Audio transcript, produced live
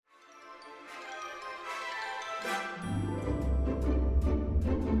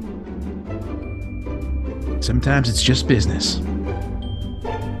Sometimes it's just business.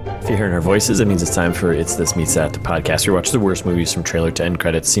 If you're hearing our voices, it means it's time for It's This Meets That, the podcast. We watch the worst movies from trailer to end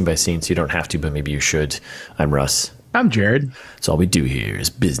credits, scene by scene, so you don't have to, but maybe you should. I'm Russ. I'm Jared. So all we do here is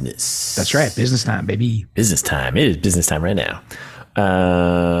business. That's right. Business time, baby. Business time. It is business time right now.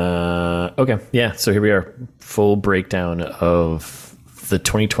 Okay. Yeah. So here we are. Full breakdown of the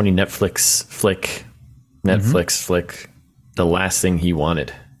 2020 Netflix flick, The Last Thing He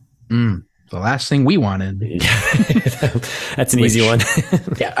Wanted. The last thing we wanted. That's an easy one.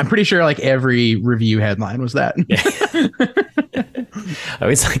 Yeah, I'm pretty sure like every review headline was that. I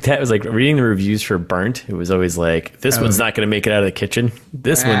always like that. It was like reading the reviews for Burnt. It was always like, this one's not going to make it out of the kitchen.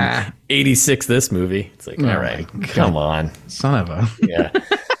 This one, 86, this movie. It's like, all right, come on. Son of a. Yeah.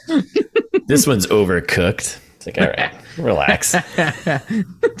 This one's overcooked. It's like, all right, relax.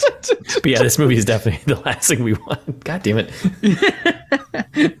 But yeah, this movie is definitely the last thing we want. God damn it.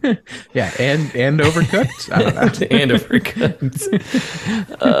 Yeah, and overcooked. I don't know. And overcooked.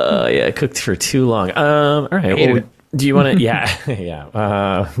 Yeah, cooked for too long. All right. Well, do you want to?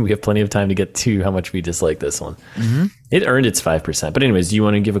 Yeah. We have plenty of time to get to how much we dislike this one. Mm-hmm. It earned its 5%. But anyways, do you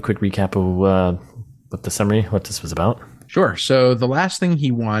want to give a quick recap of what the summary, what this was about? Sure. So the last thing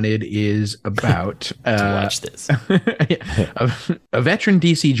he wanted is about watch this. A veteran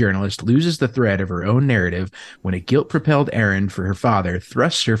DC journalist loses the thread of her own narrative when a guilt-propelled errand for her father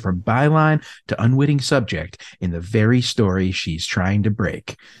thrusts her from byline to unwitting subject in the very story she's trying to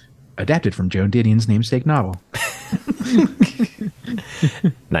break. Adapted from Joan Didion's namesake novel.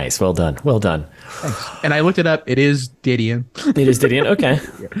 Nice. Well done. Well done. Thanks. And I looked it up. It is Didion. It is Didion. Okay.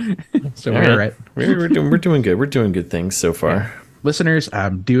 So we're right. We're doing good. We're doing good things so far. Yeah. Listeners,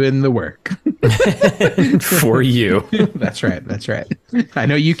 I'm doing the work. For you. That's right. That's right. I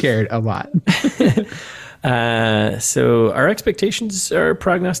know you cared a lot. So our expectations, our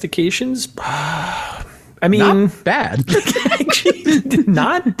prognostications, I mean, not bad.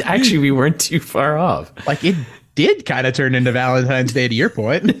 Actually, we weren't too far off. Like it did kind of turn into Valentine's Day to your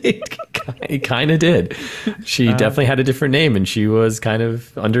point. It kind of did. She definitely had a different name, and she was kind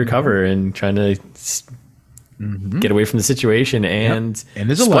of undercover and trying to get away from the situation. And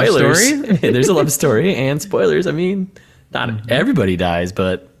there's a spoilers. love story. There's a love story and spoilers. I mean, not everybody dies,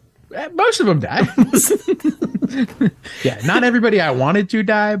 but most of them die. Yeah, not everybody I wanted to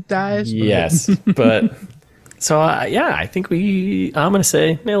die dies. Yes, but so yeah, I think I'm gonna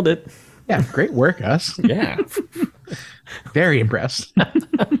say nailed it. Yeah, great work, us. Yeah, very impressed.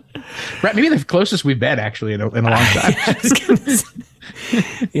 Right, maybe the closest we've been actually in a long time.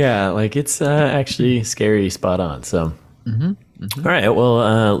 Yeah, like it's actually scary, spot on. So, all right,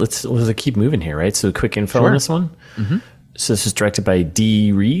 well, let's keep moving here, right? So, quick info on this one. So, this is directed by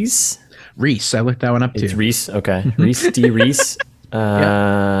D. Reese. Reese, I looked that one up too. It's Reese, okay. D. Reese.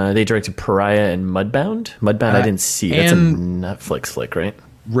 They directed Pariah and Mudbound. Mudbound, I didn't see. That's a Netflix flick, right?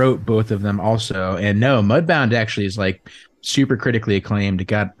 Wrote both of them also, and no, Mudbound actually is like super critically acclaimed. It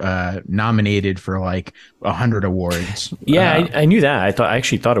got nominated for like 100 awards. Yeah, I knew that. I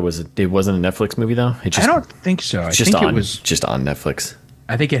actually thought it wasn't a Netflix movie though. I don't think so. I think it was just on Netflix.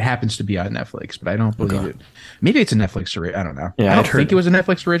 I think it happens to be on Netflix, but I don't believe it. Maybe it's a Netflix I don't know. Yeah, I don't think it was a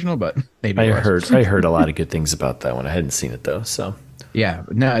Netflix original, but maybe I heard a lot of good things about that one. I hadn't seen it though, so yeah.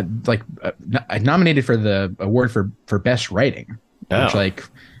 No, like nominated for the award for best writing. Oh, which, like,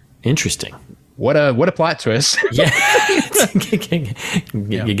 interesting. What a plot twist. Yeah.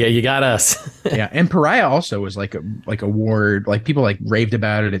 You got us. Yeah, and Pariah also was like award, like people like raved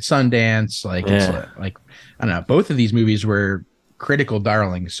about it at Sundance. Like it's like I don't know. Both of these movies were critical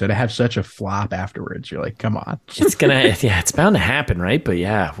darlings, so to have such a flop afterwards, you're like, come on. It's bound to happen, right? But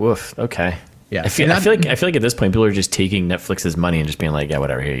yeah, woof. Okay. Yeah, I feel like at this point people are just taking Netflix's money and just being like, yeah,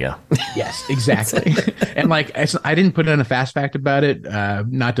 whatever, here you go. Yes, exactly. And like I didn't put in a fast fact about it,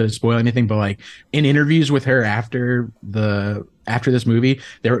 not to spoil anything, but like in interviews with her after this movie,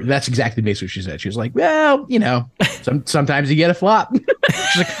 that's exactly basically what she said. She was like, well, you know, sometimes you get a flop.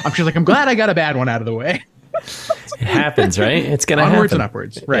 she's like, I'm glad I got a bad one out of the way. It happens, right? It's gonna onwards happen. And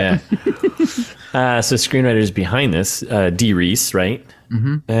upwards, right? Yeah. So screenwriters behind this, D. Reese, right?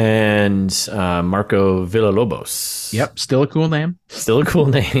 Mm-hmm. And Marco Villalobos. Yep, still a cool name.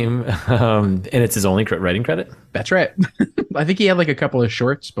 And it's his only writing credit. That's right. I think he had like a couple of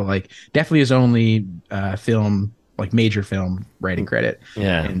shorts, but like definitely his only film, like major film writing credit.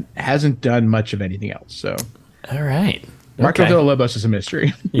 Yeah, and hasn't done much of anything else. So, all right. Marco Villalobos is a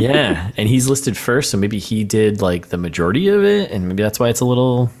mystery. Yeah, and he's listed first, so maybe he did like the majority of it, and maybe that's why it's a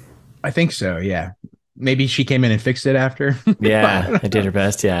little. I think so. Yeah. Maybe she came in and fixed it after. Yeah, I did her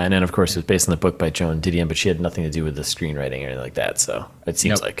best. Yeah, and then of course it was based on the book by Joan Didion, but she had nothing to do with the screenwriting or anything like that. So it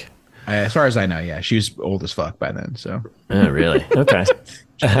seems like, as far as I know, yeah, she was old as fuck by then. So. Oh, really? Okay.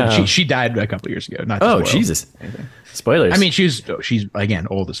 She died a couple years ago. Not to spoil Jesus! anything. Spoilers. I mean, she's again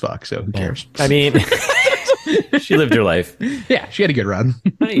old as fuck. So who cares? I mean, she lived her life. Yeah, she had a good run.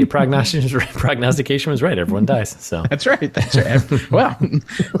 Hey, your prognostication was right. Everyone dies. So that's right. That's right. Well,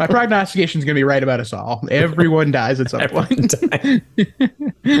 my prognostication is going to be right about us all. Everyone dies at some point.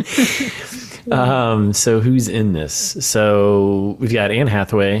 So who's in this? So we've got Anne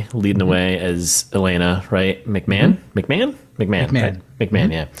Hathaway leading the way as Elena, right? McMahon.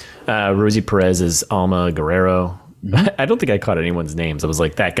 Yeah. Rosie Perez is Alma Guerrero. I don't think I caught anyone's names. I was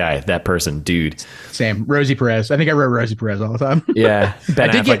like, that guy, that person, dude. Same. Rosie Perez. I think I wrote Rosie Perez all the time. Yeah. Ben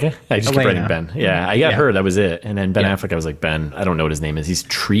Affleck. I just kept writing Ben. Yeah. I got her. That was it. And then Ben Affleck, I was like, Ben, I don't know what his name is. He's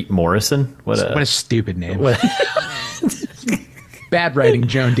Treat Morrison. What a stupid name. Bad writing,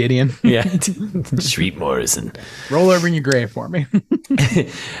 Joan Didion. Yeah. Treat Morrison. Roll over in your grave for me.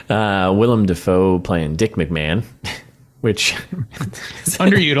 Willem Dafoe playing Dick McMahon. Which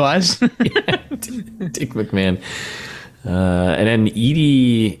underutilized. Dick McMahon. And then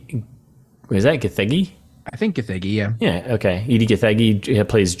Edi, is that Gathegi? I think Gathegi, yeah. Yeah, okay. Edi Gathegi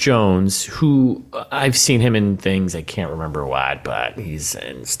plays Jones, who I've seen him in things. I can't remember what, but he's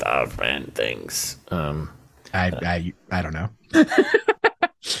in stuff and things. I don't know.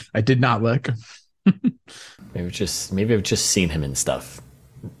 I did not look. Maybe I've just seen him in stuff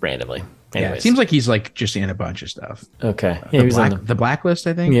randomly. Anyways. Yeah, it seems like he's like just in a bunch of stuff. Okay. Yeah, the Blacklist,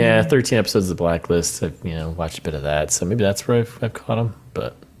 I think. Yeah, 13 episodes of The Blacklist. I've watched a bit of that, so maybe that's where I've caught him.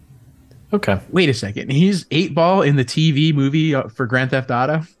 But okay. Wait a second. He's 8-Ball in the TV movie for Grand Theft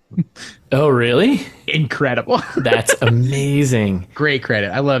Auto. Oh, really? Incredible. That's amazing. Great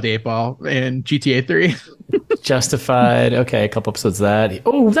credit. I loved 8-Ball in GTA 3. Justified. Okay, a couple episodes of that.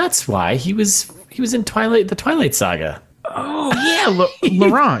 Oh, that's why he was in the Twilight Saga. Oh, yeah.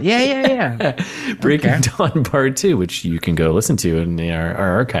 Laurent. Yeah. Breaking Dawn Part 2, which you can go listen to in our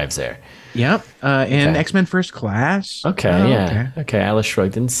archives there. Yep. And X-Men First Class. Okay, Okay, Alice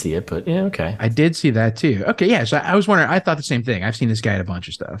shrugged, didn't see it, but yeah, okay. I did see that too. Okay, yeah. So I was wondering, I thought the same thing. I've seen this guy in a bunch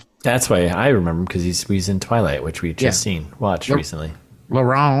of stuff. That's why I remember him, because he's in Twilight, which we just watched recently.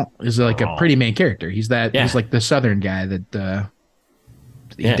 Laurent is like a pretty main character. He's like the Southern guy that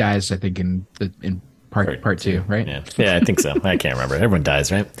he dies, I think, in Part two, right? Yeah, I think so. I can't remember. Everyone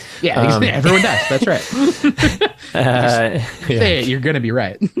dies, right? Yeah, everyone dies. That's right. Say it, you're going to be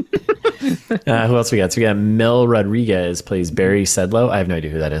right. Who else we got? So we got Mel Rodriguez plays Barry Sedlow. I have no idea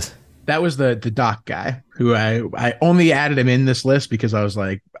who that is. That was the doc guy who I only added him in this list because I was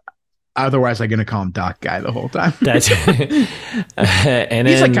like, otherwise I'm going to call him Doc Guy the whole time. That's and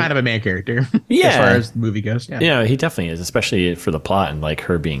he's like kind of a main character as far as the movie goes. Yeah, he definitely is, especially for the plot and like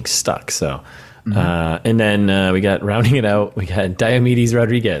her being stuck. So. And then we got, rounding it out, we got Diomedes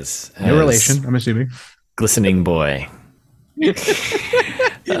Rodriguez. No relation, I'm assuming. Glistening Boy.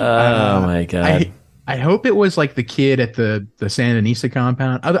 Oh my God. I hope it was like the kid at the Sandinista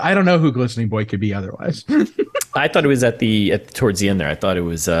compound. I don't know who Glistening Boy could be otherwise. I thought it was towards the end there. I thought it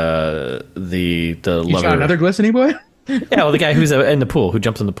was the you lover. Saw another Glistening Boy? Yeah, well, the guy who's in the pool, who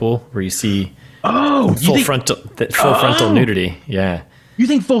jumps in the pool, where you see full frontal nudity. Yeah. You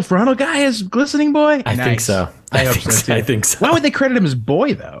think Full Frontal guy is Glistening Boy? I think so. I hope so too. I think so. Why would they credit him as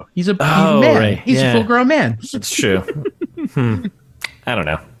boy though? He's a man. Right. He's a full grown man. That's true. I don't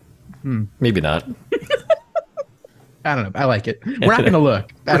know. Maybe not. I don't know. I like it. We're not going to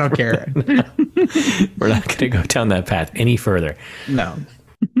look. I don't care. We're not going to go down that path any further. No.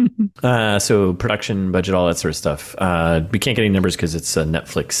 So production budget, all that sort of stuff. We can't get any numbers because it's a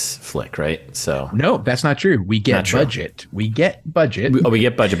Netflix flick, right? So no, that's not true. We get budget. We get budget. We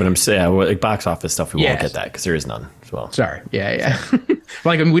get budget, but I'm saying like box office stuff. We won't get that because there is none as well. Sorry. Yeah.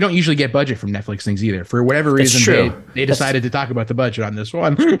 Like we don't usually get budget from Netflix things either. For whatever reason, they decided to talk about the budget on this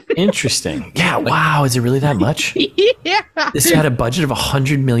one. Interesting. Yeah. Wow. Is it really that much? Yeah. This had a budget of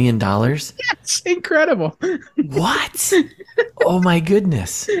 $100 million. That's incredible. What? Oh my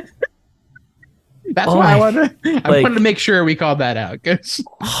goodness. That's why I wanted to make sure we called that out.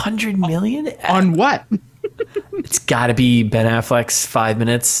 $100 million on what? It's got to be Ben Affleck's 5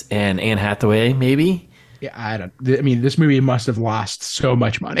 Minutes and Anne Hathaway, maybe. Yeah, I mean, this movie must have lost so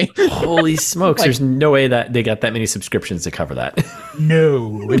much money. Holy smokes! There's no way that they got that many subscriptions to cover that.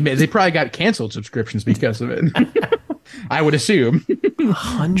 No, they probably got canceled subscriptions because of it. I would assume.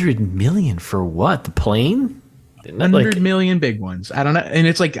 $100 million for what? The plane? $100 million big ones. I don't know, and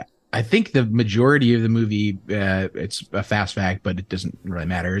it's like I think the majority of the movie, it's a fast fact, but it doesn't really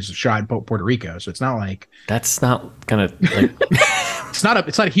matter. It's shot in Puerto Rico, so it's not like that's not gonna. Like... it's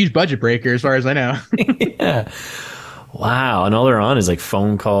not a huge budget breaker as far as I know. Yeah. Wow, and all they're on is like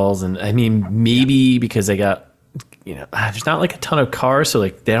phone calls, and I mean maybe because they got. There's not like a ton of cars, so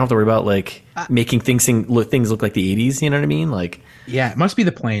like they don't have to worry about like making things look like the 80s. You know what I mean? Like, yeah, it must be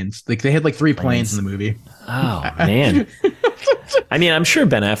the planes. Like they had like 3 planes in the movie. Oh man. I mean, I'm sure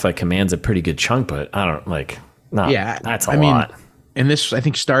Ben Affleck commands a pretty good chunk, but I don't like. No, yeah, that's a lot. And this, I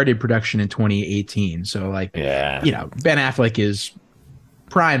think, started production in 2018. So like, Ben Affleck is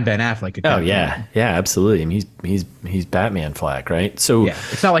prime Ben Affleck. Oh yeah, absolutely. I mean, he's Batman Flack, right? So yeah,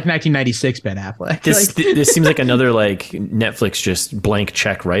 it's not like 1996 Ben Affleck. This seems like another like Netflix just blank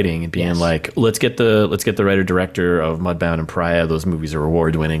check writing and being like, let's get the writer director of Mudbound and Pariah. Those movies are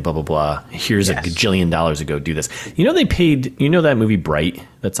award winning. Blah blah blah. Here's $1 gajillion to go do this. They paid. That movie Bright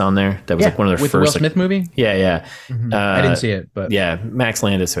that's on there. That was like one of their with first Will Smith movie. Yeah. Mm-hmm. I didn't see it, but yeah, Max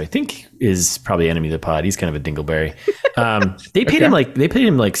Landis, who I think is probably enemy of the pod. He's kind of a dingleberry. They paid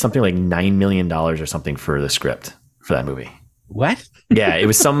him like something like $9 million or something for the script for that movie. What? Yeah, it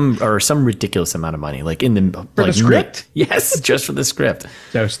was some ridiculous amount of money, like in the the script. Yes, just for the script.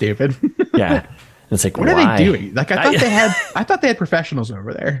 So stupid. Yeah, it's like what are they doing? Like I thought they had professionals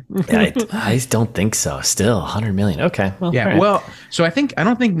over there. I don't think so. Still, $100 million. Okay. Well, yeah. Right. Well, so I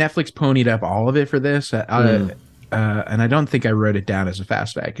don't think Netflix ponied up all of it for this. And I don't think I wrote it down as a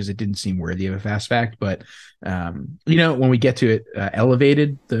fast fact because it didn't seem worthy of a fast fact. But when we get to it,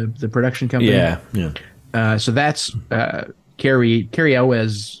 Elevated, the production company. Yeah. So that's Carrie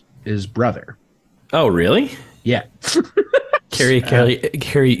Elwes's brother. Oh, really? Yeah. Carrie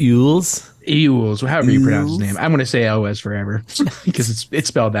Ewells. Ewells, however you pronounce his name. I'm going to say Elwes forever because it's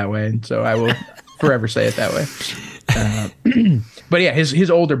spelled that way, and so I will forever say it that way. But yeah, his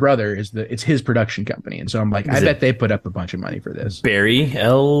older brother it's his production company, and so I'm like, I bet they put up a bunch of money for this. Barry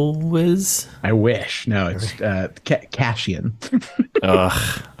Elwes? I wish. No, it's Cassian.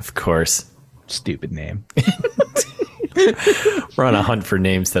 Ugh, of course. Stupid name. We're on a hunt for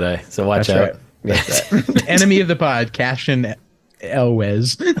names today, so watch out. Right. That's right. Enemy of the pod, Cassian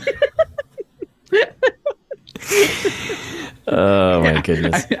Elwes. Oh my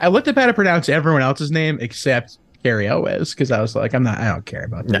goodness! I looked up how to pronounce everyone else's name except Carrie Elwes because I was like, I don't care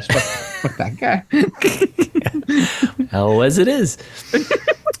about this. Fuck that guy. Elwes it is.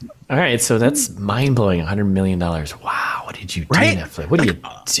 All right, so that's mind blowing. $100 million. Wow, what did you do, Netflix? What are you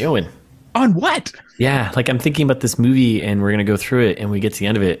doing? On what? Yeah, like I'm thinking about this movie, and we're gonna go through it, and we get to the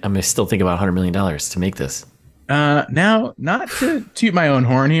end of it. I'm gonna still think about $100 million to make this. Now, not to toot my own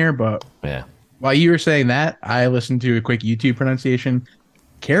horn here, but yeah. While you were saying that, I listened to a quick YouTube pronunciation.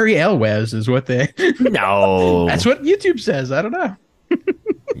 Carrie Elwes is what they. No, that's what YouTube says. I don't know.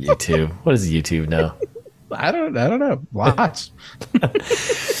 YouTube. What does YouTube know? I don't know. Lots.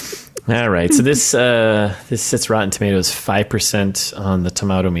 All right. So this sits Rotten Tomatoes 5% on the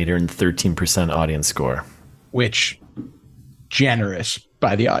tomato meter and 13% audience score. Which generous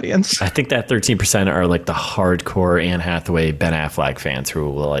by the audience. I think that 13% are like the hardcore Anne Hathaway, Ben Affleck fans who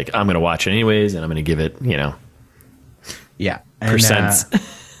will like, I'm going to watch it anyways, and I'm going to give it, yeah, percents.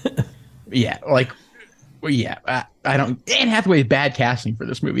 I don't. Anne Hathaway's bad casting for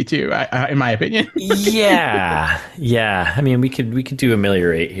this movie too, in my opinion. yeah. I mean, we could do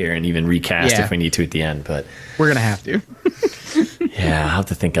ameliorate here and even recast if we need to at the end, but we're gonna have to. Yeah, I'll have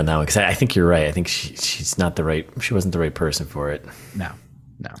to think on that one because I think you're right. I think she's not the right. She wasn't the right person for it. No.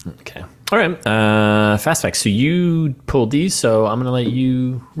 Okay. All right. Fast facts. So you pulled these, so I'm gonna let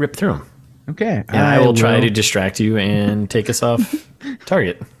you rip through them. Okay. And I will try to distract you and take us off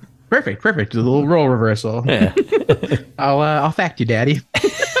target. Perfect. A little role reversal. Yeah. I'll fact you, Daddy.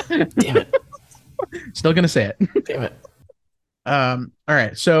 Damn it. Still gonna say it. Damn it. All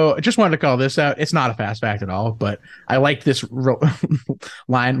right. So I just wanted to call this out. It's not a fast fact at all, but I like this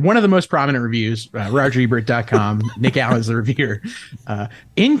line. One of the most prominent reviews, RogerEbert.com. Nick Allen's the reviewer.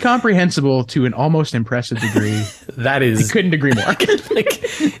 Incomprehensible to an almost impressive degree. That is. I couldn't agree more.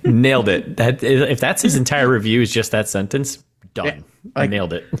 Like, nailed it. If that's his entire review is just that sentence, done. Yeah, I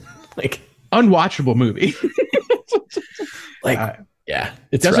nailed it. Like unwatchable movie.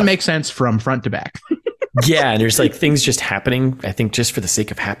 it doesn't make sense from front to back. Yeah, and there's like things just happening, I think just for the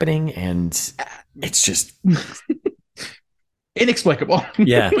sake of happening, and it's just inexplicable.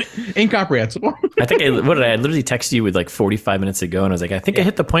 Yeah. Incomprehensible. I think I literally texted you with like 45 minutes ago, and I was like, I think I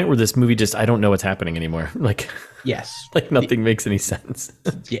hit the point where this movie just, I don't know what's happening anymore. Like, yes. Like nothing makes any sense.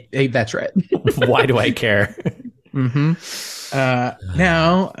 Yeah, that's right. Why do I care? Mm-hmm.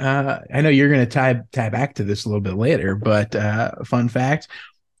 Now, I know you're going to tie back to this a little bit later, but fun fact,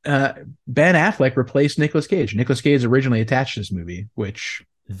 Ben Affleck replaced Nicolas Cage. Nicolas Cage originally attached to this movie, which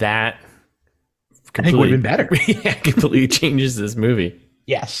that I think would have been better. Yeah, completely changes this movie.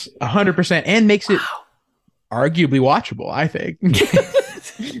 Yes, 100%, and makes it arguably watchable, I think.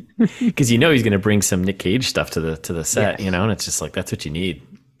 Because he's going to bring some Nick Cage stuff to the set, Yes. and it's just like that's what you need.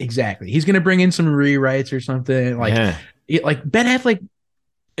 Exactly. He's going to bring in some rewrites or something. Like Ben Affleck,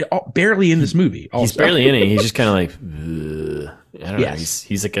 barely in this movie. Also. He's barely in it. He's just kind of like, I don't know.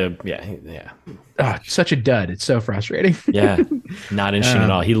 He's like yeah. Oh, such a dud. It's so frustrating. Yeah, not interesting at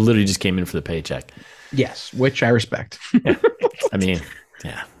all. He literally just came in for the paycheck. Yes, which I respect. Yeah. I mean,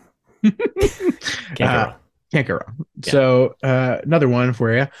 yeah. Can't go wrong. Can't go wrong. Yeah. So another one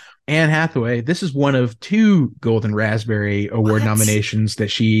for you. Anne Hathaway. This is one of 2 Golden Raspberry Award nominations that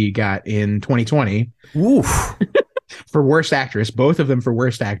she got in 2020. Oof. For Worst Actress. Both of them for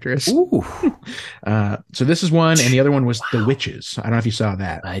Worst Actress. Ooh. So this is one, and the other one was The Witches. I don't know if you saw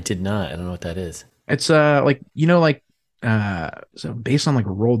that. I did not. I don't know what that is. It's so based on like a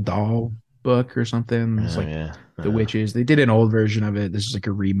Roald Dahl book or something. It's The Witches. They did an old version of it. This is like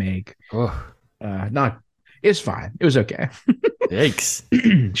a remake. It's fine. It was okay. Yikes.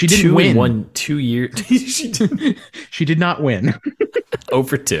 She didn't win. 2 years. She did not win. 0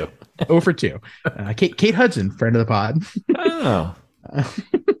 for 2. 0 for 2. Kate Hudson, friend of the pod. Oh.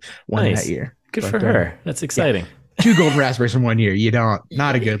 Won that year. Good for her. That's exciting. 2 Golden Raspberries in 1 year.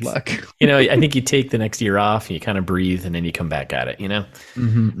 Not a good look. I think you take the next year off, you kind of breathe, and then you come back at it,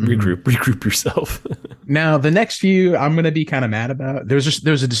 regroup yourself. Now, the next few I'm going to be kind of mad about. There was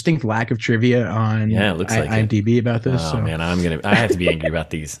a distinct lack of trivia on it looks like IMDb about this. Oh, man, I have to be angry about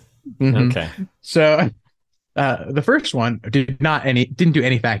these. Okay. So the first one didn't do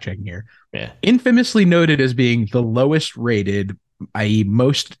any fact checking here. Yeah. Infamously noted as being the lowest rated, i.e.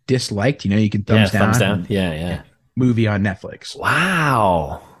 most disliked, you can thumbs down. Yeah. Movie on Netflix.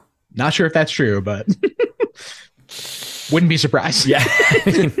 Wow. Not sure if that's true, but wouldn't be surprised. Yeah.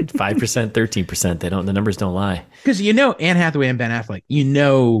 5%, 13%. The numbers don't lie. Because Anne Hathaway and Ben Affleck,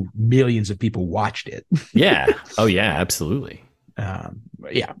 millions of people watched it. Yeah. Oh yeah, absolutely.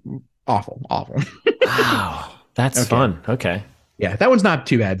 Yeah. Awful. Wow. That's fun. Okay. Yeah, that one's not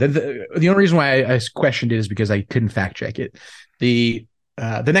too bad. The only reason why I questioned it is because I couldn't fact check it. The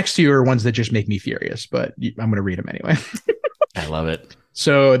next 2 are ones that just make me furious, but I'm going to read them anyway. I love it.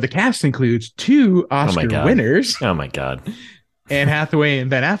 So the cast includes 2 Oscar winners. Oh my God. Anne Hathaway and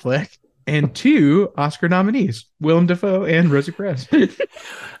Ben Affleck, and 2 Oscar nominees, Willem Dafoe and Rosie Perez.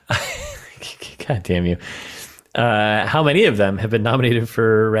 God damn you. How many of them have been nominated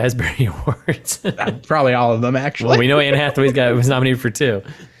for Raspberry Awards? Probably all of them, actually. Well, we know Anne Hathaway's was nominated for 2.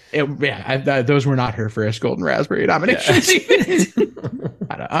 Those were not her first Golden Raspberry nominations.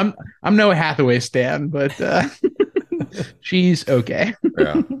 I'm no Hathaway stan, but she's okay.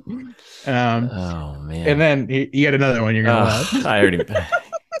 Yeah. Oh man! And then you get another one. You're gonna love. I already.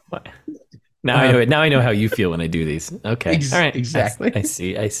 Now I know it. Now I know how you feel when I do these. Okay, all right, exactly. I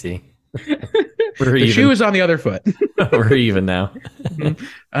see. The shoe is on the other foot. We're even now.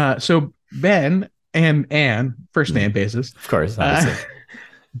 So Ben and Anne, first name basis, of course, obviously.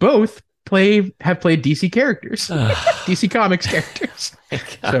 Both have played DC characters, DC Comics characters.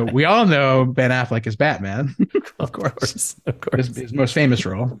 So we all know Ben Affleck is Batman, of course. His most famous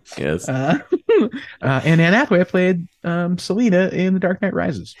role. Yes. And Anne Hathaway played Selena in The Dark Knight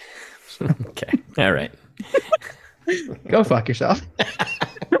Rises. So. Okay. All right. Go fuck yourself.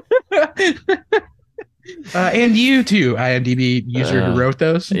 And you too, IMDb user who wrote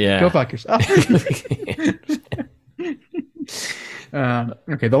those. Yeah. Go fuck yourself.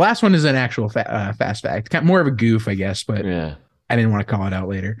 Okay, the last one is an actual fast fact, more of a goof, I guess, but I didn't want to call it out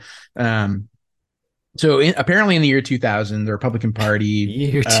later. So apparently in the year 2000, the Republican Party...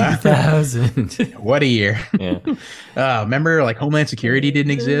 Year 2000. What a year. Yeah. Remember, like, Homeland Security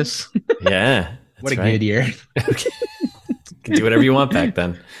didn't exist? Yeah. What a good year. Okay. You could do whatever you want back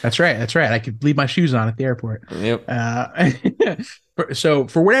then. That's right. I could leave my shoes on at the airport. Yep. So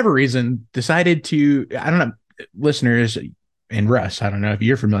for whatever reason, decided to... I don't know, listeners... And Russ, I don't know if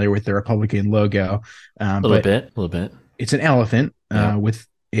you're familiar with the Republican logo. A little bit. It's an elephant with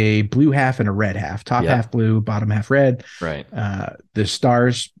a blue half and a red half. Top half blue, bottom half red. Right. The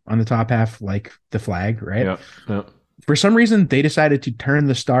stars on the top half, like the flag, right? Yep. For some reason, they decided to turn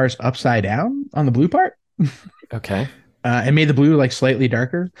the stars upside down on the blue part. Okay. And made the blue like slightly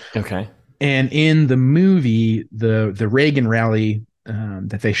darker. Okay. And in the movie, the Reagan rally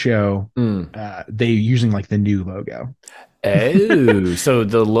that they show, they using like the new logo. Oh, so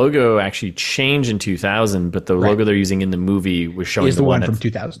the logo actually changed in 2000, but the logo they're using in the movie was showing the one from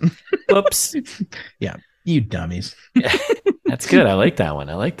 2000. Whoops. Yeah, you dummies. That's good. I like that one.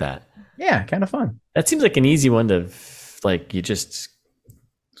 I like that. Yeah, kind of fun. That seems like an easy one to like. You just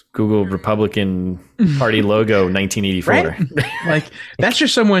Google Republican Party logo 1984. Right? Like that's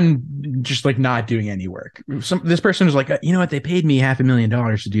just someone just like not doing any work. This person was like, you know what? They paid me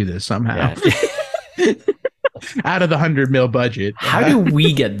 $500,000 to do this somehow. Yeah. Out of the $100 million budget. How do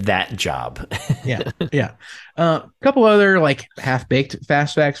we get that job? Yeah. A couple other like half-baked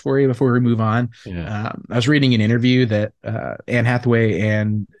fast facts for you before we move on. Yeah. I was reading an interview that Anne Hathaway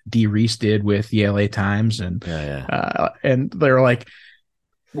and Dee Reese did with the LA Times, and and they're like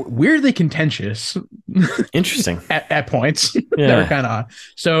weirdly contentious. Interesting. at points. They were kind of odd.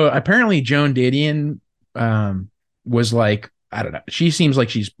 So apparently Joan Didion was like, I don't know. She seems like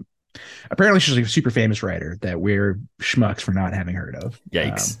she's like a super famous writer that we're schmucks for not having heard of.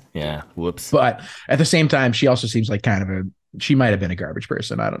 Yikes. Yeah. Whoops. But at the same time, she also seems like kind of she might have been a garbage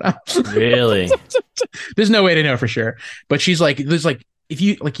person. I don't know. Really? There's no way to know for sure. But she's like, there's like, if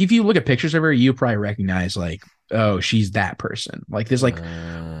you look at pictures of her, you probably recognize like, oh, she's that person. Like there's like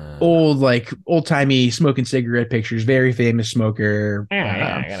old timey smoking cigarette pictures, very famous smoker,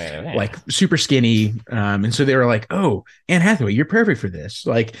 like super skinny. And so they were like, oh, Anne Hathaway, you're perfect for this.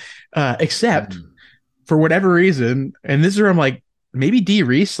 Like, except for whatever reason, and this is where I'm like, maybe Dee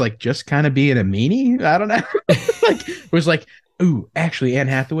Reese like just kind of being a meanie. I don't know. Like was like, ooh, actually, Anne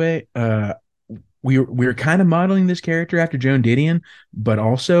Hathaway, we're kind of modeling this character after Joan Didion, but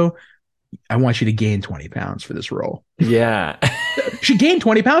also I want you to gain 20 pounds for this role. Yeah. She gained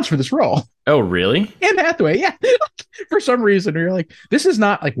 20 pounds for this role. Oh, really? Anne Hathaway, yeah. For some reason, you're like, this is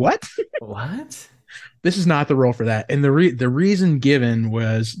not like what? What? This is not the role for that. And the reason given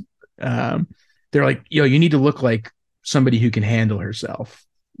was they're like, you need to look like somebody who can handle herself.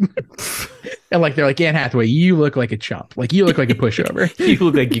 And like they're like, Anne Hathaway, you look like a chump. Like you look like a pushover. You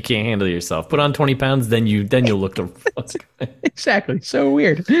look like you can't handle yourself. Put on 20 pounds, then you'll look the exactly. So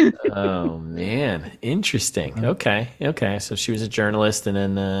weird. Oh man, interesting. Okay. So she was a journalist, and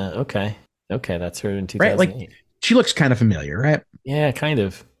then okay, that's her in 2008. Right, like she looks kind of familiar, right? Yeah, kind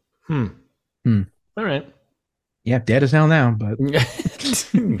of. All right. Yeah, dead as hell now, but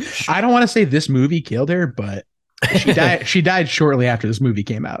I don't want to say this movie killed her, but she died shortly after this movie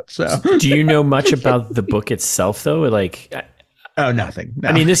came out. So do you know much about the book itself though? Like nothing. No.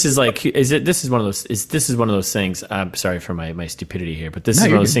 I mean, this is one of those things. I'm sorry for my stupidity here, but this is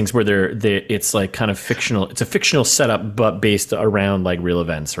one of those things where it's like kind of fictional. It's a fictional setup, but based around like real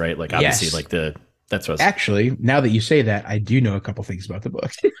events, right? Like obviously that's what actually, now that you say that, I do know a couple things about the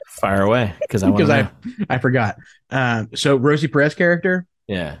book. Fire away. Because I forgot. So Rosie Perez character.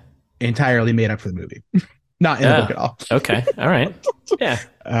 Yeah. Entirely made up for the movie. Not in the book at all. Okay. All right.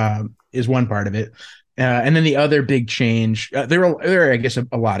 Yeah. Is one part of it. And then the other big change, there are, I guess,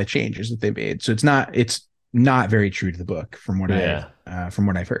 a lot of changes that they made. So it's not very true to the book from what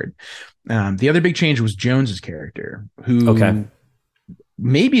I've heard. The other big change was Jones's character, who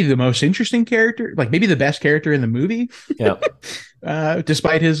maybe the most interesting character, like maybe the best character in the movie. Yeah.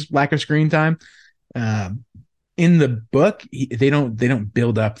 Despite his lack of screen time. In the book, they don't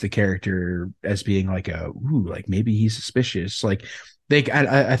build up the character as being like like maybe he's suspicious. Like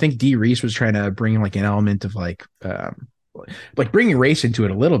I think Dee Reese was trying to bring like an element of like bringing race into it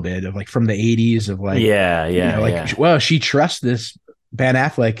a little bit of like from the 80s of like well, she trusts this Ben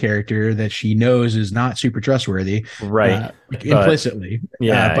Affleck character that she knows is not super trustworthy, right? Implicitly,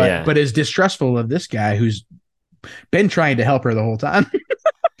 but is distrustful of this guy who's been trying to help her the whole time.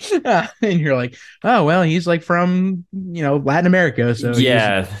 And you're like, oh well, he's like from Latin America, so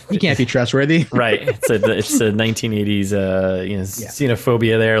he can't be trustworthy. Right. It's a 1980s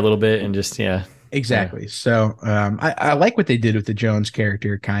xenophobia there a little bit, and just exactly. So I like what they did with the Jones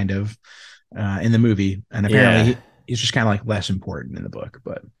character kind of in the movie, and apparently he's just kind of like less important in the book,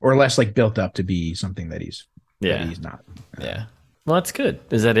 or less like built up to be something that he's not. Well, that's good.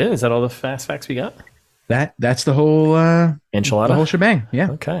 Is that it? Is that all the fast facts we got? That's the whole enchilada, the whole shebang.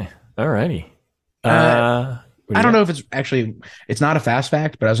 Yeah. Okay. All righty. I don't know if it's not a fast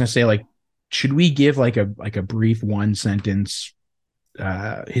fact, but I was gonna say, like, should we give like a brief one sentence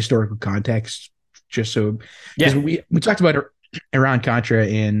historical context just so we talked about Iran-Contra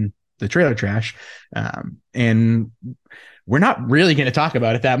in the trailer trash, and we're not really going to talk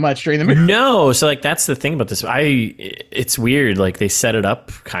about it that much during the movie. No. So like, that's the thing about this. It's weird. Like they set it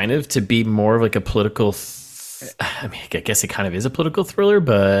up kind of to be more of like a political, I mean, I guess it kind of is a political thriller,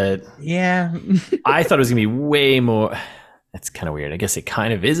 but yeah, I thought it was gonna be way more. That's kind of weird. I guess it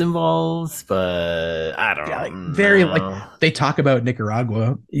kind of is involved, but I don't know. Very they talk about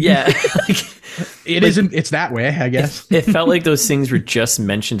Nicaragua. Yeah. It isn't. It's that way, I guess. It felt like those things were just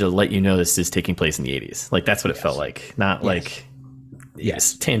mentioned to let you know this is taking place in the 80s. Like that's what it felt like. Not like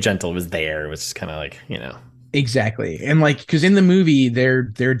tangential was there. It was just kind of like, Exactly. And because in the movie they're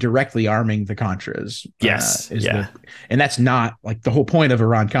directly arming the Contras. Yes. And that's not the whole point of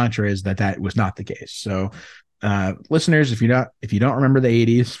Iran-Contra is that was not the case. So listeners, if you don't remember the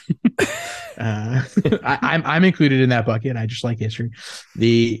 80s, I'm included in that bucket. I just like history.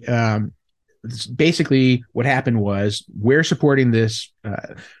 Basically what happened was we're supporting this.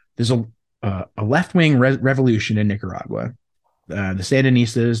 There's a left-wing revolution in Nicaragua. The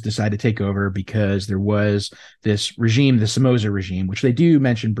Sandinistas decided to take over because there was this regime, the Somoza regime, which they do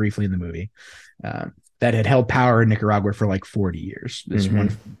mention briefly in the movie, that had held power in Nicaragua for 40 years. This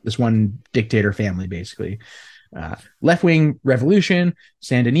one dictator family, basically. Left-wing revolution,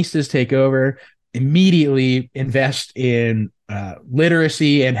 Sandinistas take over, immediately invest in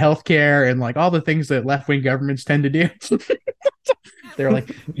literacy and healthcare and all the things that left-wing governments tend to do. They're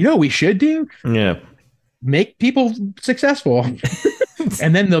like, what we should do? Yeah. Make people successful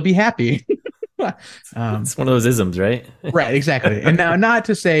and then they'll be happy. It's one of those isms, right? Right, exactly. And now, not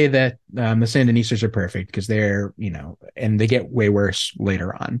to say that the Sandinistas are perfect, because they're, and they get way worse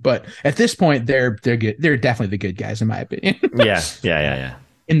later on. But at this point, they're good. They're definitely the good guys, in my opinion. Yeah.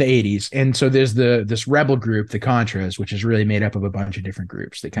 In the 80s. And so there's this rebel group, the Contras, which is really made up of a bunch of different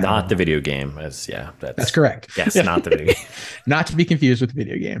groups. That not the video game. That's correct. Yes, not the video game. Not to be confused with the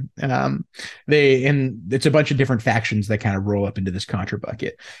video game. It's a bunch of different factions that kind of roll up into this Contra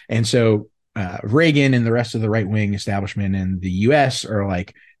bucket. And so Reagan and the rest of the right-wing establishment in the US are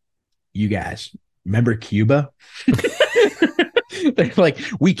like, you guys, remember Cuba? They're like,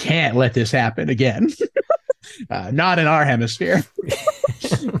 we can't let this happen again. Not in our hemisphere.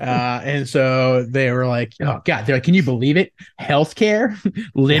 And so they were like, oh God, they're like, can you believe it? Healthcare,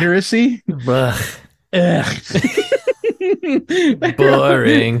 literacy. Boring.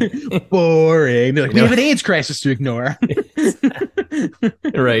 They're like, we have an AIDS crisis to ignore.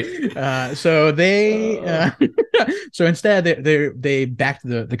 Right. So instead they backed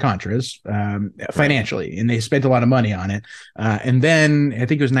the Contras financially, and they spent a lot of money on it. And then I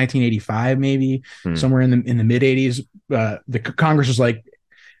think it was 1985, maybe somewhere in the mid 80s. The Congress was like,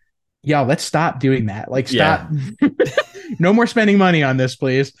 "Yo, let's stop doing that. Stop." No more spending money on this,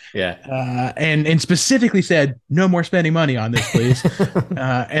 please. Yeah. And specifically said, no more spending money on this, please.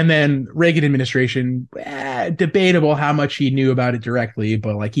 And then Reagan administration, debatable how much he knew about it directly,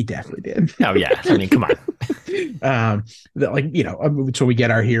 but he definitely did. Oh yeah. I mean, come on. So we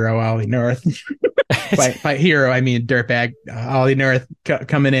get our hero, Ollie North. By hero, I mean dirtbag Ollie North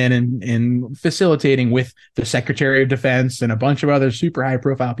coming in and facilitating with the Secretary of Defense and a bunch of other super high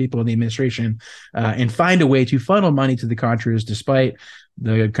profile people in the administration, and find a way to funnel money to the Contras despite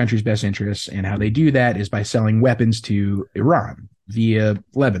the country's best interests. And how they do that is by selling weapons to Iran via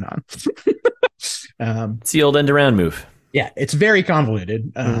Lebanon. It's the old end around move. Yeah, it's very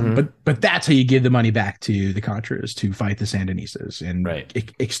convoluted, but that's how you give the money back to the Contras to fight the Sandinistas and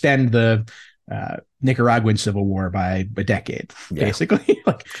extend the Nicaraguan civil war by a decade, basically.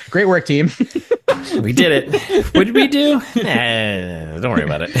 Great work, team. We did it. What did we do? Don't worry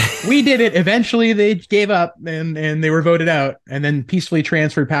about it. We did it. Eventually they gave up and they were voted out and then peacefully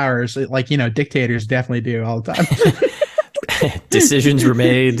transferred powers dictators definitely do all the time. Decisions were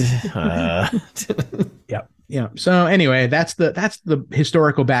made. Yep. Yeah. So anyway, that's the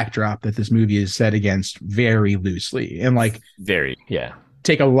historical backdrop that this movie is set against very loosely and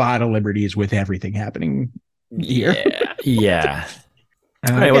take a lot of liberties with everything happening here. Yeah.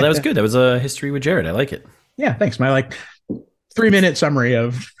 All right. Well, that was good. That was a history with Jared. I like it. Yeah. Thanks. My 3-minute summary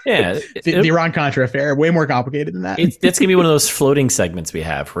of the Iran-Contra affair. Way more complicated than that. That's gonna be one of those floating segments we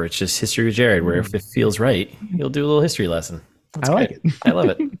have where it's just history with Jared. Where if it feels right, you'll do a little history lesson. That's I like it. I love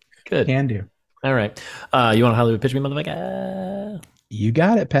it. Good. Can do. All right. You want to Hollywood pitch me, motherfucker? You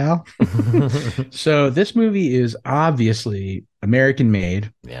got it, pal. So this movie is obviously American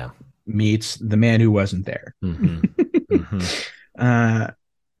made. Yeah. Meets The Man Who Wasn't There.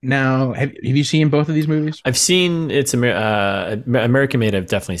 Now, have you seen both of these movies? I've seen American Made. I've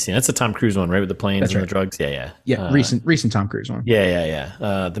definitely seen. That's the Tom Cruise one, right? With the planes and the drugs. Yeah. Recent Tom Cruise one.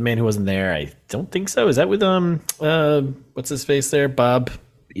 Yeah. The Man Who Wasn't There. I don't think so. Is that with what's his face there?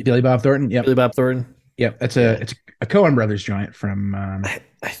 Billy Bob Thornton. Yep. Billy Bob Thornton. Yep. It's a Coen Brothers joint from I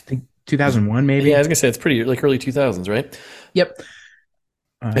think 2001 maybe. Yeah, I was gonna say it's pretty early 2000s, right? Yep.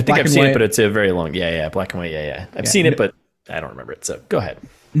 I think I've seen it, but it's a very long. Yeah, black and white. Yeah. I've seen it, but I don't remember it. So go ahead.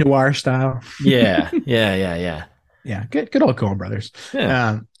 Noir style. Yeah. Yeah, good old Coen Brothers.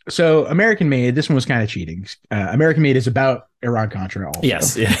 Yeah. So American Made, this one was kind of cheating. American Made is about Iran-Contra also.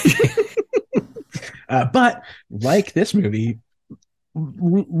 Yes. Yeah. But like this movie,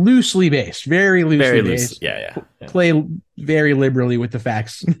 loosely based, very loosely based. Yeah. Play very liberally with the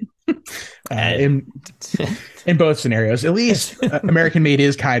facts in both scenarios. At least American Made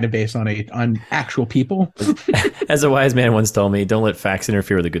is kind of based on actual people. As a wise man once told me, don't let facts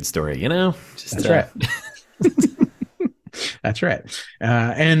interfere with a good story. That's right. That's right.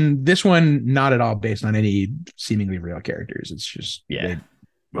 And this one, not at all based on any seemingly real characters. It's just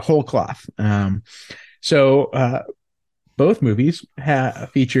whole cloth. So both movies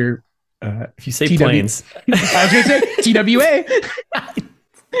feature. If you say planes, I was going to say TWA.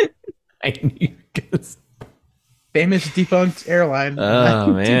 I knew this. Famous defunct airline.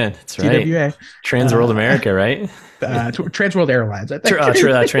 Oh man, that's right. TWA. Trans World America, right? Trans World Airlines, I think.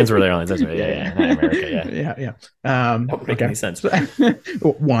 Trans World Airlines. That's right. Yeah. Not America. Yeah. Don't make any sense.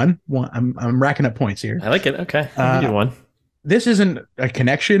 One. I'm racking up points here. I like it. Okay. You do one. This isn't a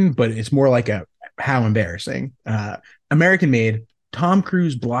connection, but it's more like a how embarrassing. American Made, Tom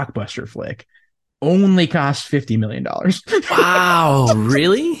Cruise blockbuster flick, only cost $50 million. Wow,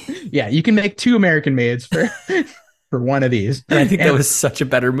 really? Yeah, you can make 2 American Mades for one of these. And I think that was such a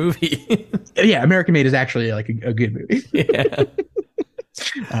better movie. Yeah, American Made is actually like a good movie. Yeah.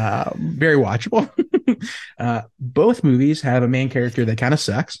 Very watchable. Both movies have a main character that kind of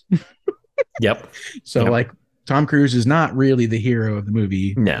sucks. Yep. So like Tom Cruise is not really the hero of the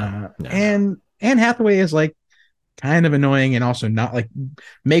movie. No. And Anne Hathaway is like kind of annoying and also not like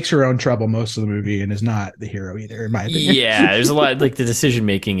makes her own trouble most of the movie and is not the hero either, in my opinion. Yeah, there's a lot like the decision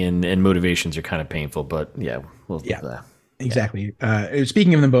making and motivations are kind of painful, but exactly.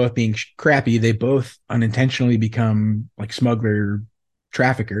 Speaking of them both being crappy, they both unintentionally become like smuggler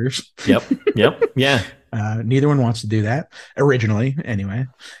traffickers. Yep. Yeah. Neither one wants to do that originally, anyway.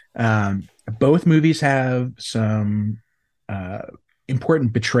 Both movies have some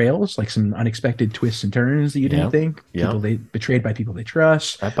important betrayals, like some unexpected twists and turns that you didn't think. People they betrayed by people they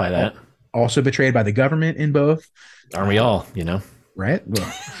trust. I buy that. Also betrayed by the government in both. Aren't we all? Right?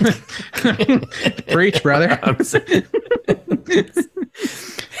 Well, preach, brother.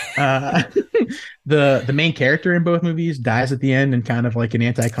 The main character in both movies dies at the end in kind of like an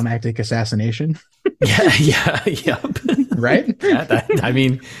anticlimactic assassination. Yep. Right? I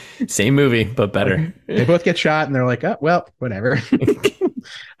mean, same movie, but better. They both get shot and they're like, oh, well, whatever.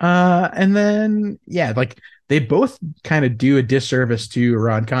 And then, like they both kind of do a disservice to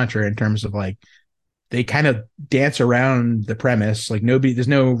Iran-Contra in terms of like, they kind of dance around the premise. Like there's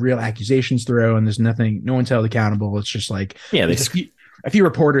no real accusations thrown. There's nothing, no one's held accountable. It's just like, a few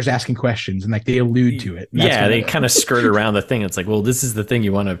reporters asking questions and like they allude to it. They kind of skirt around the thing. It's like, well, this is the thing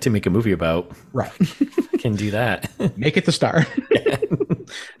you want to make a movie about. Right. Can do that. Make it the star.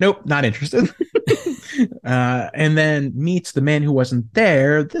 Nope, not interested. And then meets The Man Who Wasn't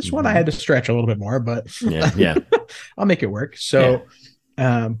There. This one I had to stretch a little bit more, but yeah. I'll make it work. So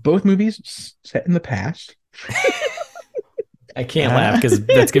both movies set in the past. I can't laugh because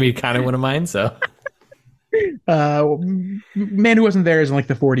that's gonna be kind of one of mine. So Man Who Wasn't There is in like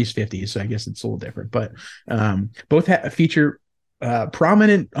the 40s, 50s, so I guess it's a little different. But both feature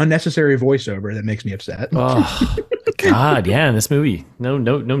prominent unnecessary voiceover that makes me upset. Oh God, yeah, in this movie, no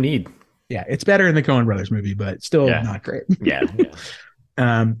need. Yeah, it's better in the Coen Brothers movie, but still not great. Yeah.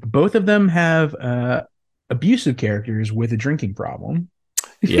 Both of them have abusive characters with a drinking problem.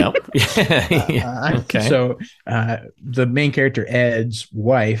 Yep. Okay. So the main character, Ed's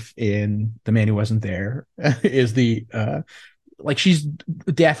wife in The Man Who Wasn't There, is the like she's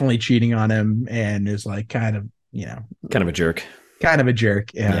definitely cheating on him and is like kind of a jerk.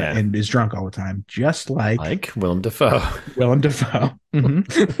 And is drunk all the time, just like Willem Dafoe.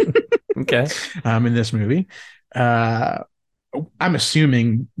 Mm-hmm. Okay. In this movie, I'm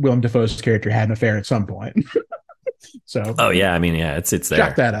assuming Willem Dafoe's character had an affair at some point. So it's there.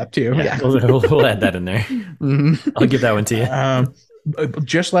 Chalk that up too. Yeah. We'll add that in there. Mm-hmm. I'll give that one to you.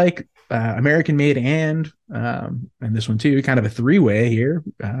 Just like American Made and this one too, kind of a 3-way here.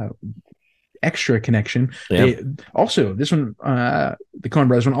 Extra connection. Also, this one, the Coen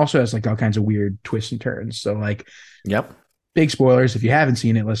Brothers one, also has like all kinds of weird twists and turns. So like, big spoilers if you haven't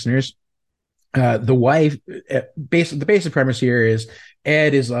seen it, listeners. The wife, the basic premise here is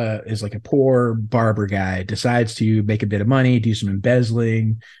Ed is like a poor barber guy, decides to make a bit of money, do some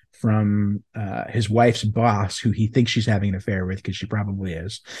embezzling from his wife's boss, who he thinks she's having an affair with, because she probably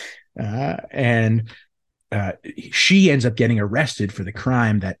is, and she ends up getting arrested for the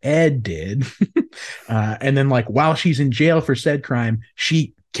crime that Ed did. And then like while she's in jail for said crime,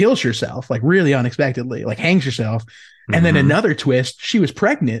 she kills herself, like really unexpectedly, like hangs herself. And then another twist, she was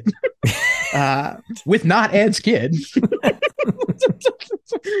pregnant with not Ed's kid. So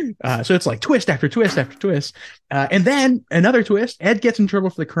it's like twist after twist after twist. And then another twist, Ed gets in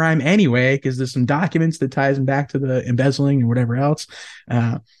trouble for the crime anyway, because there's some documents that ties him back to the embezzling and whatever else.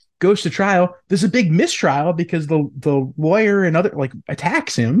 Goes to trial. There's a big mistrial because the lawyer and other like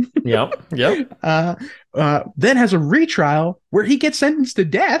attacks him. Yep. Then has a retrial where he gets sentenced to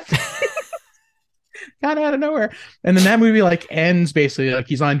death. Kind of out of nowhere. And then that movie like ends basically like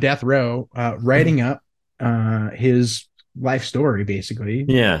he's on death row, writing up his life story basically.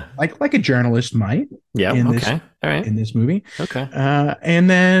 Yeah. Like a journalist might. Yeah. Okay. All right. In this movie. Okay. And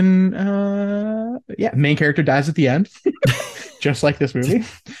then main character dies at the end. Just like this movie.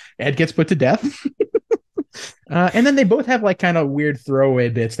 Ed gets put to death. And then they both have like kind of weird throwaway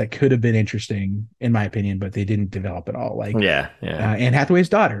bits that could have been interesting, in my opinion, but they didn't develop at all. Like, Anne Hathaway's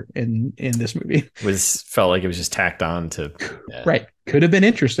daughter in this movie felt like it was just tacked on to, right. Could have been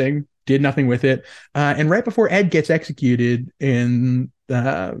interesting. Did nothing with it. And right before Ed gets executed in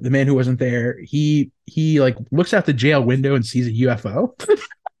The Man Who Wasn't There, he like looks out the jail window and sees a UFO.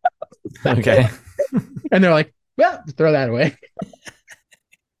 Okay. And they're like, well, throw that away.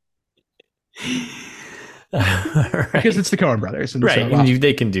 Right. Because it's the Coen brothers. And right. So,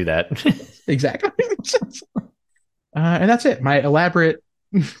 they can do that. Exactly. And that's it. My elaborate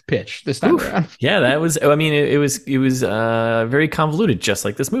pitch this time around. Yeah, that was, I mean, it was very convoluted, just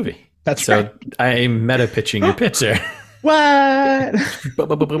like this movie. That's so right. I'm meta pitching your pitch there. What?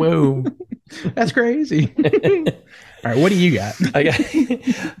 That's crazy. All right, what do you got? I got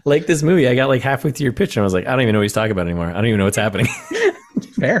like this movie. I got like halfway through your pitch, and I was like, I don't even know what he's talking about anymore. I don't even know what's happening.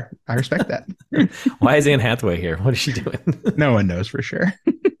 Fair, I respect that. Why is Anne Hathaway here? What is she doing? No one knows for sure.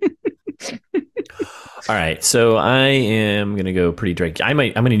 All right, so I am gonna go pretty Drake. I'm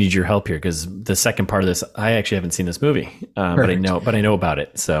gonna need your help here because the second part of this, I actually haven't seen this movie, but I know about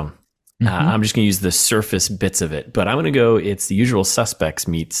it. So I'm just gonna use the surface bits of it. But I'm gonna go. It's The Usual Suspects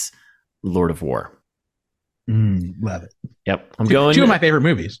meets Lord of War. Love it. Yep, I'm going. Two of my favorite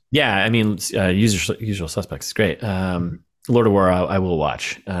movies. Yeah, I mean, Usual Suspects is great. Lord of War, I will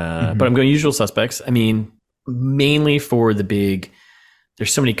watch, but I'm going Usual Suspects. I mean, mainly for the big.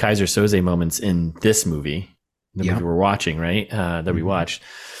 There's so many Kaiser Soze moments in this movie, the movie we're watching, right? That we watched,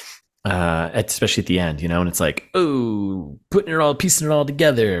 especially at the end, and it's like, oh, piecing it all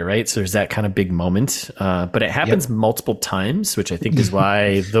together, right? So there's that kind of big moment, but it happens multiple times, which I think is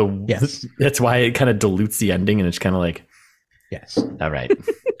why that's why it kind of dilutes the ending, and it's kind of like, yes, all right,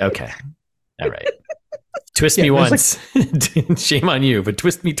 okay, all right. Twist me once, shame on you, but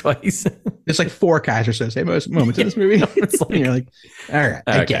twist me twice. There's like 4 Kaiser Soze moments in this movie. It's like, you're like, all right,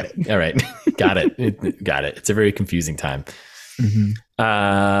 I get it. All right, got it. Got it. It's a very confusing time.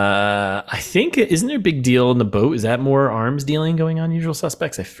 I think, isn't there a big deal in the boat? Is that more arms dealing going on? Usual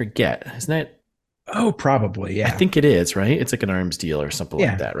Suspects? I forget. Isn't that? Oh, probably. Yeah, I think it is. Right? It's like an arms deal or something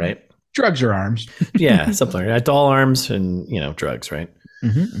like that, right? Drugs or arms. Yeah, something like that. Doll arms and drugs, right?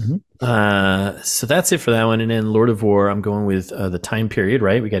 So that's it for that one. And then Lord of War, I'm going with the time period,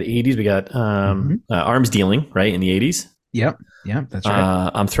 right? We got 80s, we got arms dealing, right, in the 80s. Yep, that's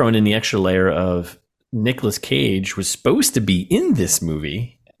right. I'm throwing in the extra layer of Nicolas Cage was supposed to be in this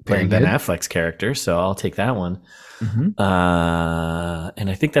movie playing Ben Affleck's character, so I'll take that one. And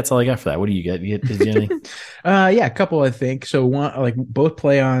I think that's all I got for that. What do you get? Did you anything? A couple, I think. So one, like both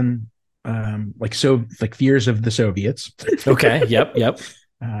play on fears of the Soviets. Okay. Yep.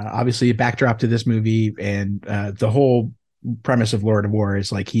 Obviously a backdrop to this movie, and the whole premise of Lord of War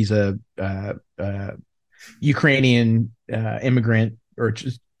is like he's a Ukrainian immigrant or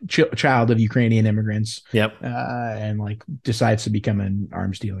child of Ukrainian immigrants. Yep. And like decides to become an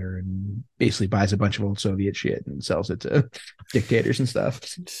arms dealer and basically buys a bunch of old Soviet shit and sells it to dictators and stuff.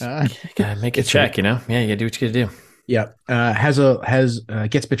 Gotta make it check, Yeah, you gotta do what you gotta do. Yep.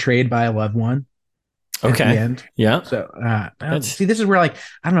 Gets betrayed by a loved one. Okay. At the end. Yeah. So see, this is where like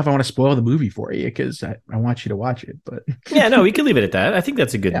I don't know if I want to spoil the movie for you because I want you to watch it, but yeah, no, we can leave it at that. I think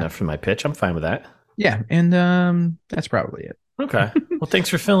that's a good enough for my pitch. I'm fine with that. Yeah, and that's probably it. Okay. Well, thanks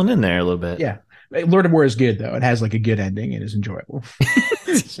for filling in there a little bit. Yeah. Lord of War is good though. It has like a good ending and is enjoyable.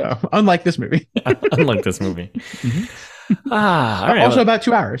 So unlike this movie. Unlike this movie. All right. Also about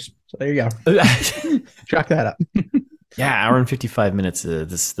 2 hours. So there you go. Chalk that up. Yeah, hour and 55 minutes.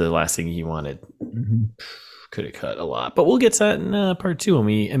 This is the last thing you wanted. Could have cut a lot, but we'll get to that in part 2 when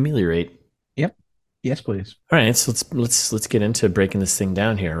we ameliorate. Yep. Yes, please. All right, so let's get into breaking this thing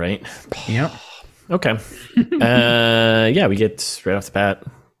down here, right? Yep. Okay. Yeah, we get right off the bat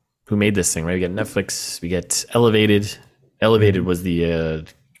who made this thing, right? We get Netflix. We get Elevated. Elevated was the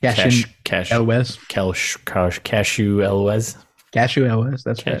Elwes. Cashew Elwes. Cashew Elwes,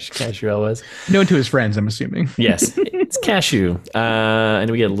 that's right. Cashew Elwes. Known to his friends, I'm assuming. Yes, it's Cashew. And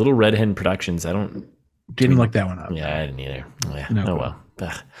we get Little Red Hen Productions. Didn't look that one up. Yeah, I didn't either. Yeah. No, well.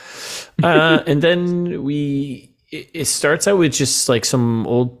 And then it starts out with just like some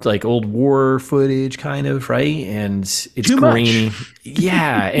old war footage kind of, right? And it's too grainy. Much.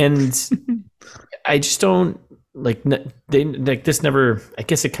 Yeah. And I just don't like this never, I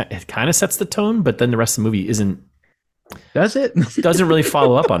guess it kind of sets the tone, but then the rest of the movie does it? Doesn't really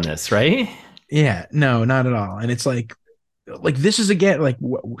follow up on this, right? Yeah, no, not at all. And it's like this is again, like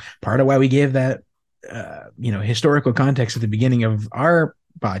part of why we gave that, historical context at the beginning of our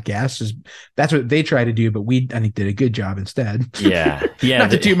podcast is that's what they try to do, but I think did a good job instead. Yeah. Not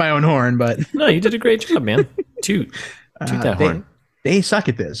to toot my own horn, but no, you did a great job, man. Toot that horn. They suck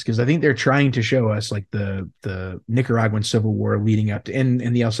at this because I think they're trying to show us like the Nicaraguan Civil War leading up to and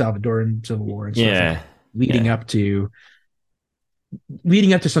the El Salvadoran Civil War and stuff leading up to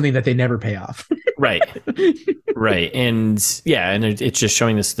something that they never pay off. Right. And it's just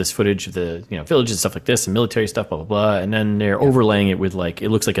showing this footage of the village and stuff like this and military stuff, blah blah blah, and then they're overlaying it with like it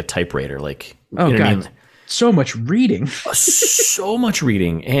looks like a typewriter, like so much reading. So much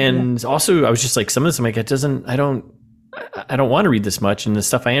reading. And also I was just like, some of this I'm like, I don't want to read this much, and the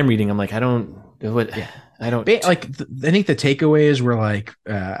stuff I am reading I'm like, I don't like I think the takeaways were like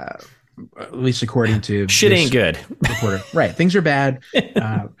at least according to shit ain't good reporter. Right, things are bad.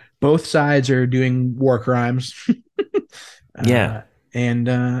 Both sides are doing war crimes. And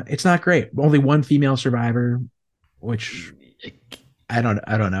it's not great. Only one female survivor, which I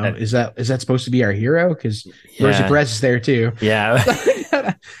don't know. Is that supposed to be our hero? Because Rosie Perez is there too. Yeah.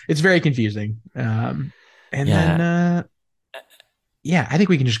 It's very confusing. I think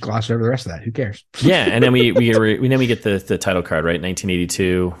we can just gloss over the rest of that. Who cares? Yeah, and then we get the title card, right?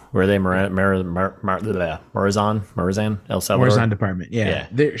 1982. Where are they? Morazan, El Salvador. Morazan Department. Yeah.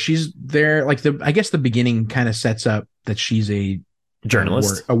 She's there. Like I guess the beginning kind of sets up that she's a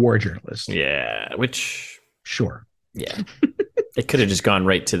journalist, a war journalist. Yeah, which sure. Yeah, it could have just gone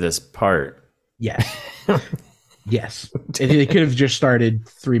right to this part. Yeah. Yes, it could have just started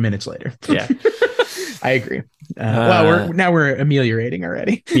 3 minutes later. Yeah. I agree. We're ameliorating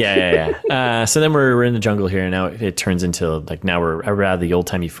already. Yeah. So then we're in the jungle here, and now it turns into like now we're out of the old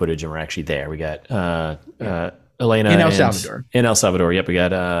timey footage, and we're actually there. We got Elena in El Salvador. In El Salvador, yep. We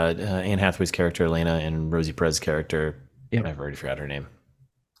got Anne Hathaway's character Elena and Rosie Perez's character. Yep. I've already forgot her name.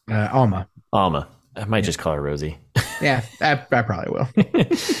 Alma. I might just call her Rosie. Yeah, I probably will.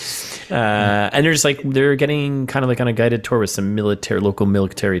 And they're just like they're getting kind of like on a guided tour with some local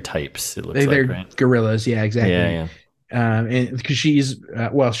military types. It looks they're right? guerrillas, yeah, exactly. Yeah. And because she's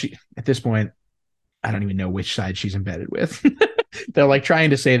she at this point, I don't even know which side she's embedded with. They're like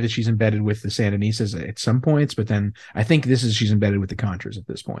trying to say that she's embedded with the Sandinistas at some points, but then I think she's embedded with the Contras at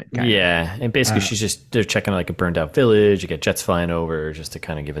this point. Yeah, and basically they're checking like a burned out village. You get jets flying over just to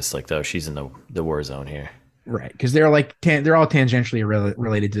kind of give us like, she's in the war zone here. Right, because they're like they're all tangentially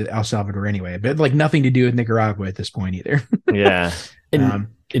related to El Salvador anyway, but like nothing to do with Nicaragua at this point either. Yeah,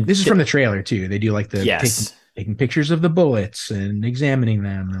 this is from the trailer too. They do like taking pictures of the bullets and examining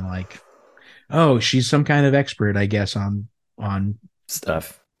them. They're like, oh, she's some kind of expert, I guess, on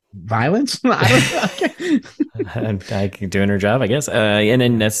stuff. Violence. I don't know. I doing her job, I guess. And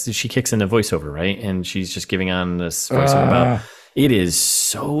then she kicks in a voiceover, right? And she's just giving on this voiceover about it is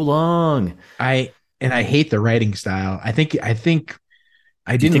so long. I hate the writing style. I think I didn't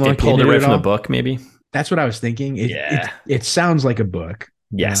think they pulled it right from the book, maybe. That's what I was thinking. It sounds like a book.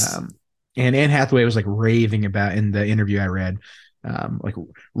 Yes. And Anne Hathaway was like raving about in the interview I read,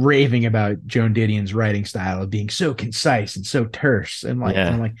 raving about Joan Didion's writing style of being so concise and so terse. And like,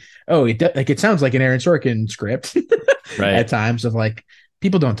 I'm like, oh, it sounds like an Aaron Sorkin script right. At times of like,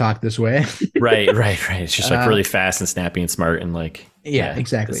 people don't talk this way. Right. It's just like really fast and snappy and smart and like, yeah,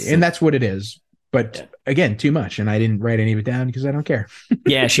 exactly. And that's what it is. But again, too much. And I didn't write any of it down because I don't care.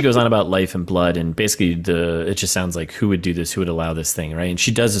 Yeah, she goes on about life and blood. And basically it just sounds like who would do this? Who would allow this thing? Right. And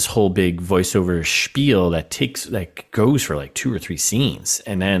she does this whole big voiceover spiel that goes for like 2 or 3 scenes.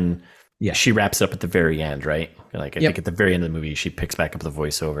 And then she wraps up at the very end. Right. Like I think at the very end of the movie, she picks back up the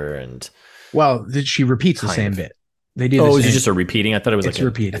voiceover and. Well, she repeats the same bit. They do. Oh, is it just a repeating? I thought it was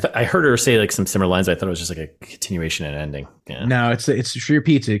repeated. I heard her say like some similar lines. I thought it was just like a continuation and ending. Yeah. No, she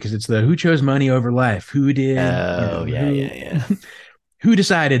repeats it because it's the who chose money over life. Who did? Oh, yeah. Who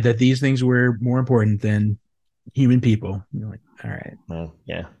decided that these things were more important than human people? You're like, all right. Well,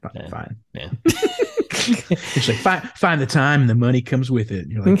 yeah. Fine. Yeah. It's like find the time and the money comes with it.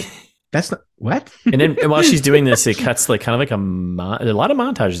 And you're like, That's not what. And while she's doing this, it cuts like kind of like a lot of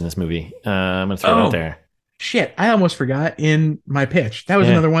montages in this movie. I'm gonna throw it out there. Shit, I almost forgot in my pitch. That was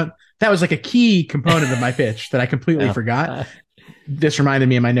another one. That was like a key component of my pitch that I completely forgot. This reminded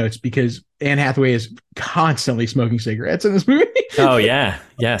me of my notes because Anne Hathaway is constantly smoking cigarettes in this movie. Oh yeah,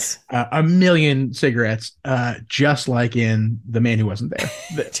 yes, a million cigarettes, just like in The Man Who Wasn't There.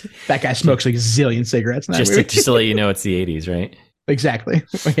 That guy smokes like a zillion cigarettes in that movie. Just to let you know, it's the 80s, right? Exactly.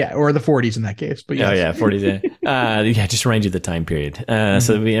 Yeah, or the 40s in that case. But yes. Oh yeah, 40s. Yeah, just remind you of the time period.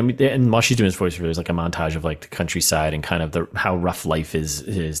 So and while she's doing this voiceover, there's like a montage of like the countryside and kind of how rough life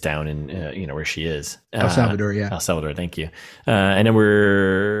is down in where she is. El Salvador, yeah. El Salvador, thank you. And then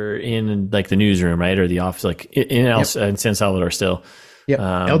we're in like the newsroom, right, or the office, like in San Salvador still. Yep.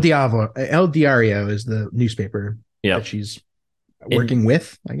 El Diario is the newspaper that she's working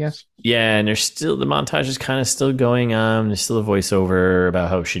with, I guess. Yeah, and there's still the montage is kind of still going on. There's still a voiceover about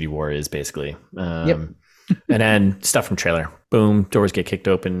how shitty war is, basically. And then stuff from trailer. Boom, doors get kicked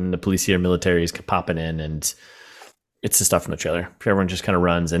open. The police or military is popping in, and it's the stuff from the trailer. Everyone just kind of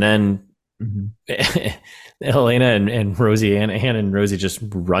runs, and then Elena and Rosie, Anne and Rosie just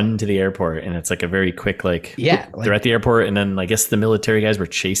run to the airport, and it's like a very quick they're at the airport, and then I guess the military guys were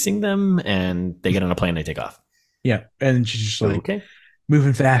chasing them, and they get on a plane, and they take off. Yeah, and she's just like,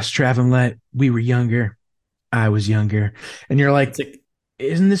 moving fast, traveling light. We were younger. I was younger. And you're like,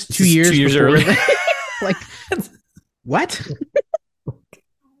 isn't this 2 years? 2 years early. Like, what?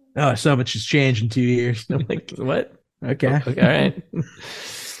 Oh, so much has changed in 2 years. I'm like, what? Okay. All right.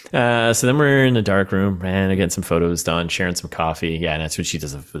 So then we're in the dark room and getting some photos done, sharing some coffee. Yeah, and that's what she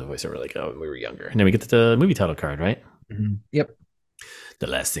does for the voiceover, like, oh, we were younger. And then we get to the movie title card, right? Mm-hmm. Yep. The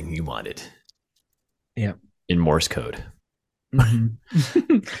last thing you wanted. Yep. In Morse code.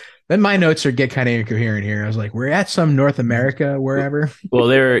 Mm-hmm. Then my notes get kind of incoherent here. I was like, we're at some North America, wherever. Well,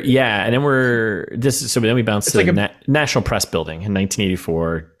 and then then we bounce to the National Press Building in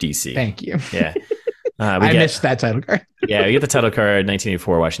 1984, DC. Thank you. Yeah. I missed that title card. Yeah, we get the title card,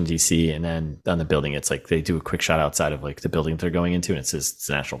 1984, Washington, D.C., and then on the building, it's like they do a quick shot outside of like the building they're going into, and it says it's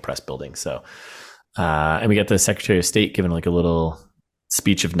the National Press Building. So, and we get the Secretary of State giving like a little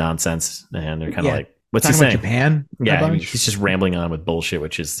speech of nonsense, and they're kind of like, what's he saying? Japan? Yeah, he's just rambling on with bullshit,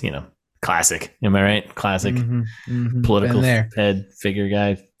 which is, classic. Am I right? Classic political head figure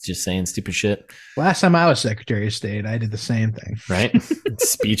guy just saying stupid shit. Last time I was Secretary of State, I did the same thing. Right?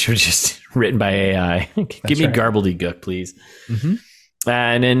 Speech was just written by AI. Give me gobbledygook, please. Mm-hmm.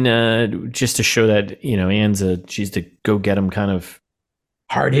 And then just to show that, Anne's she's the go get him kind of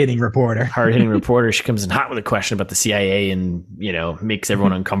hard-hitting reporter. She comes in hot with a question about the CIA and, makes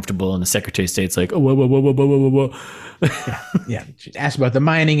everyone uncomfortable. And the Secretary of State's like, oh, whoa. Yeah. She asked about the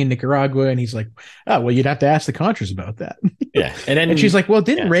mining in Nicaragua. And he's like, oh, well, you'd have to ask the Contras about that. Yeah. And she's like, well,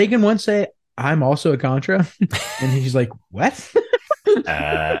 didn't Reagan once say, I'm also a Contra? And he's like, what?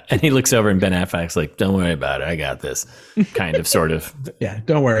 And he looks over and Ben Affleck's like, don't worry about it. I got this. Kind of, sort of. Yeah,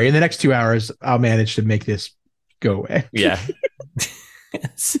 don't worry. In the next 2 hours, I'll manage to make this go away. Yeah.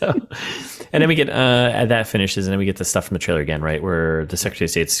 So, and then we get that finishes, and then we get the stuff from the trailer again, right? Where the Secretary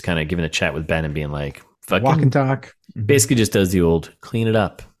of State's kind of giving a chat with Ben and being like, fucking walk and talk. Basically just does the old clean it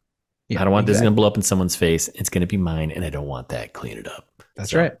up. Yeah, I don't want this going to blow up in someone's face. It's going to be mine, and I don't want that. Clean it up.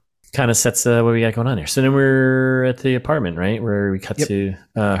 That's right. Kind of sets what we got going on here. So then we're at the apartment, right? Where we cut to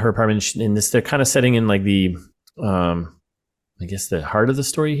her apartment. And they're kind of setting in like the, I guess the heart of the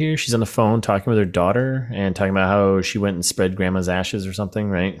story here. She's on the phone talking with her daughter and talking about how she went and spread grandma's ashes or something,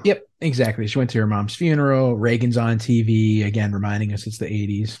 right? Yep, exactly. She went to her mom's funeral. Reagan's on TV again, reminding us it's the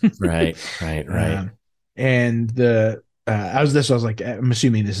 80s. Right. And I was like, I'm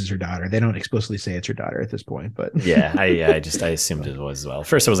assuming this is her daughter. They don't explicitly say it's her daughter at this point, but yeah, I assumed it was as well.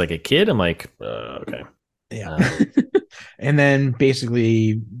 First, I was like a kid. I'm like, okay, yeah. And then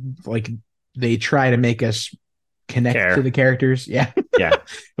basically, like they try to make us connect to the characters. Yeah.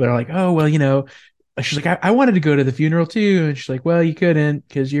 They're like, oh, well, she's like, I wanted to go to the funeral too. And she's like, well, you couldn't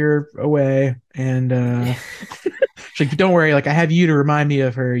because you're away. And she's like, don't worry. Like, I have you to remind me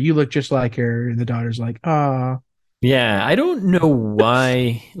of her. You look just like her. And the daughter's like, ah. Yeah. I don't know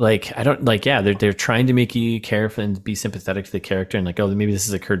why. Like, I don't like, yeah, they're trying to make you care for and be sympathetic to the character. And like, oh, maybe this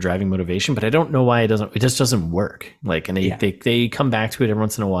is like her driving motivation, but I don't know why it just doesn't work. Like, and they come back to it every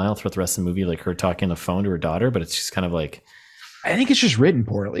once in a while throughout the rust of the movie, like her talking on the phone to her daughter, but it's just kind of like, I think it's just written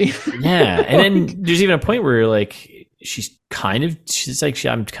poorly. Yeah. And then there's even a point where like, she's like,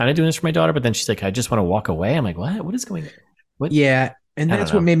 I'm kind of doing this for my daughter, but then she's like, I just want to walk away. I'm like, what is going on? What? Yeah. And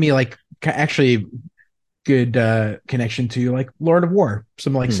that's what made me like actually good connection to like Lord of War,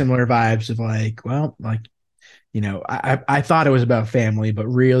 some like similar vibes of like, well, like I thought it was about family, but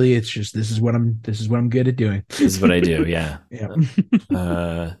really it's just this is what I'm good at doing. This is what I do. Yeah. Yeah.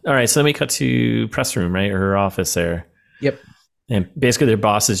 All right. So then we cut to press room, right? Or her office there. Yep. And basically their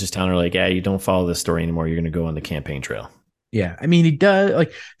boss is just telling her like, yeah, you don't follow this story anymore. You're going to go on the campaign trail. Yeah. I mean, he does,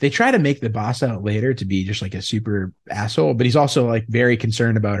 like, they try to make the boss out later to be just like a super asshole, but he's also like very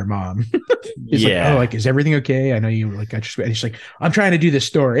concerned about her mom. He's like, oh, like, is everything okay? I know you like got your, and he's like, I'm trying to do this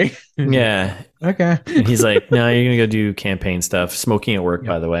story. Yeah. Okay. And he's like, no, you're going to go do campaign stuff. Smoking at work,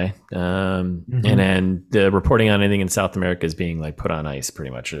 by the way. And then the reporting on anything in South America is being like put on ice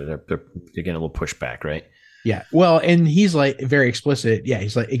pretty much. They're getting a little pushback, right? Yeah. Well, and he's like very explicit. Yeah.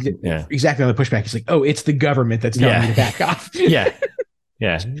 He's like, exactly on the pushback. He's like, oh, it's the government that's telling me to back off. Yeah.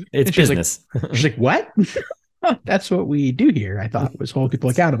 It's business. She's like, what? That's what we do here. I thought was hold people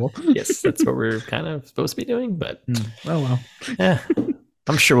accountable. Yes. That's what we're kind of supposed to be doing, but oh, well, yeah,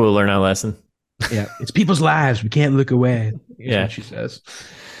 I'm sure we'll learn our lesson. Yeah. It's people's lives. We can't look away. Yeah. What she says.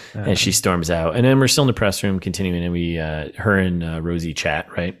 And she storms out, and then we're still in the press room continuing, and we, her and Rosie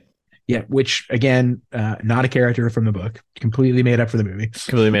chat, right? Yeah, which again, not a character from the book, completely made up for the movie.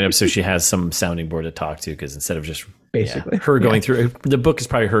 Completely made up, so she has some sounding board to talk to, because instead of just basically her going through the book is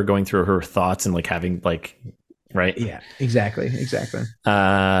probably her going through her thoughts and like having like, right? Yeah, exactly.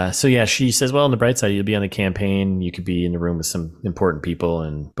 So yeah, she says, well, on the bright side, you'll be on the campaign, you could be in the room with some important people,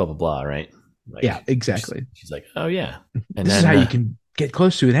 and blah blah blah, right? Like, yeah, exactly. She's like, oh yeah, and this is how you can get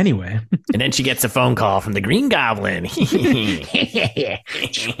close to it anyway. And then she gets a phone call from the Green Goblin.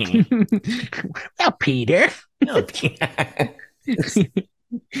 Well, Peter.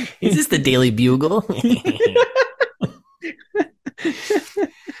 Is this the Daily Bugle?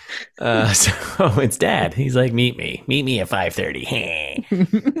 So it's Dad. He's like, meet me at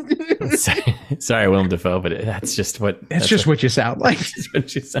 5:30. Sorry, Willem Dafoe, but that's just what what you sound like.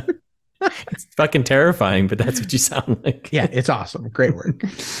 What you sound. It's fucking terrifying, but that's what you sound like. Yeah, it's awesome. Great work.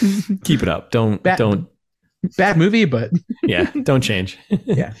 Keep it up. Don't. Bad movie, but yeah, don't change.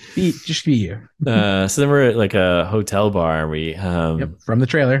 Yeah, just be you. So then we're at like a hotel bar. We from the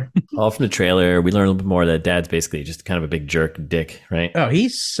trailer. All from the trailer. We learn a little bit more that Dad's basically just kind of a big jerk dick, right? Oh, he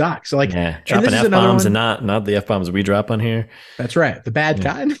sucks. Like, dropping F-bombs and not the F-bombs we drop on here. That's right. The bad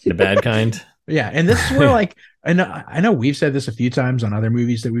kind. The bad kind. Yeah, and this is where like I know we've said this a few times on other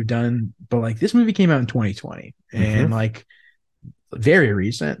movies that we've done, but like this movie came out in 2020 and like very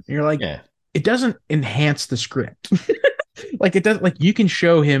recent. You're like, it doesn't enhance the script. Like it doesn't, like you can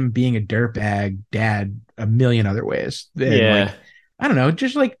show him being a dirtbag dad a million other ways. And like, I don't know,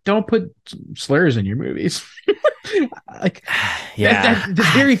 just like don't put slurs in your movies. Like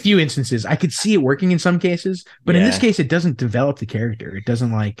there's very few instances. I could see it working in some cases, but in this case, it doesn't develop the character. It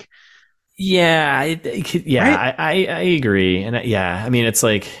doesn't like. Yeah, right? I agree, and I mean, it's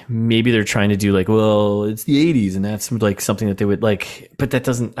like maybe they're trying to do like, well, it's the 80s, and that's like something that they would like, but that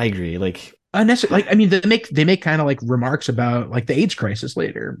doesn't. I agree, like unnecessary. Like, I mean, they make kind of like remarks about like the AIDS crisis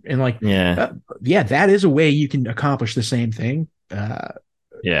later, and like, that is a way you can accomplish the same thing.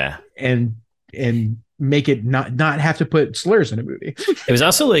 And make it not have to put slurs in a movie. It was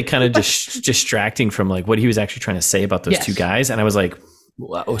also like kind of distracting from like what he was actually trying to say about those two guys, and I was like.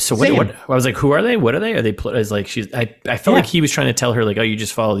 So what I was like, who are they? What are they? Are they? I was like, I felt like he was trying to tell her like, oh, you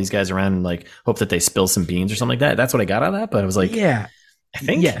just follow these guys around and like hope that they spill some beans or something like that. That's what I got out of that. But I was like, I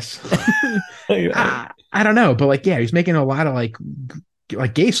think yes. I don't know, but like, he's making a lot of like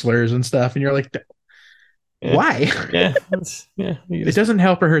gay slurs and stuff, and you're like, why? It doesn't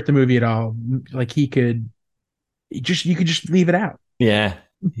help or hurt the movie at all. Like you could just leave it out. Yeah,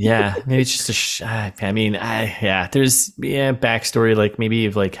 maybe it's just I mean, there's backstory like maybe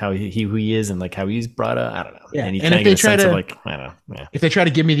of like how who he is and like how he's brought up. I don't know. Yeah, and if they try to like, I don't know. If they try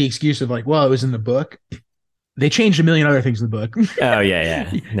to give me the excuse of like, well, it was in the book, they changed a million other things in the book. Oh yeah.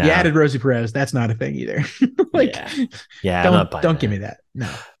 No. You added Rosie Perez. That's not a thing either. Like, don't give me that.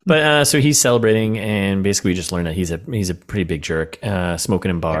 No. But so he's celebrating, and basically we just learned that he's a pretty big jerk,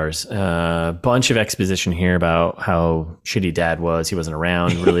 smoking in bars. Bunch of exposition here about how shitty Dad was. He wasn't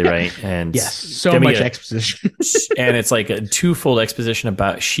around, really, right? And so much exposition. And it's like a twofold exposition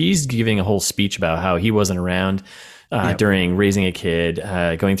about she's giving a whole speech about how he wasn't around during raising a kid,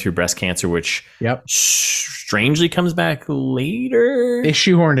 going through breast cancer, which strangely comes back later. They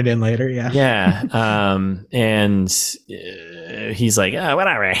shoehorned it in later, and he's like, oh,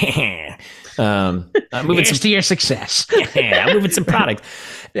 whatever. I'm moving to your success. I'm moving some product.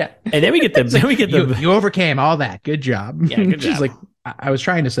 Yeah, and then we get the you overcame all that. Good job. Yeah, good job. She's like, I was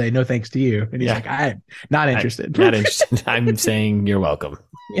trying to say no thanks to you, and he's like, I'm not interested. Not interested. I'm saying you're welcome.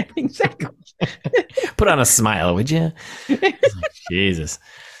 Yeah, exactly. Put on a smile, would you? Like, Jesus.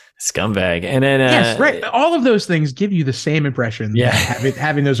 Scumbag. And then yes, right. All of those things give you the same impression. Yeah,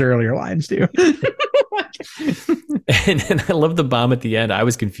 having those earlier lines do. And then I love the bomb at the end. I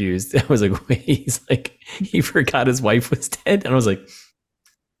was confused. I was like, wait, he's like, he forgot his wife was dead. And I was like,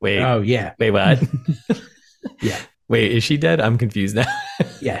 wait. Oh, yeah. Wait, what? Yeah. Wait, is she dead? I'm confused now.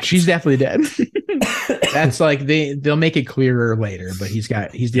 Yeah, she's definitely dead. That's like they'll make it clearer later, but he's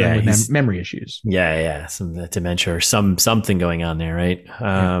dealing with memory issues. Yeah. Some dementia or something going on there, right?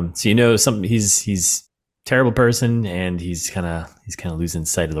 So something he's terrible person, and he's kind of losing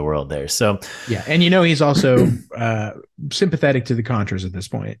sight of the world there. So yeah, and he's also sympathetic to the Contras at this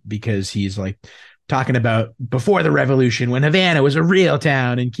point, because he's like talking about before the revolution when Havana was a real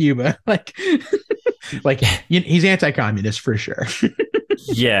town in Cuba. Like he's anti-communist for sure.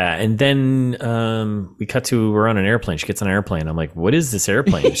 Yeah, and then we're on an airplane. She gets on an airplane. I'm like, what is this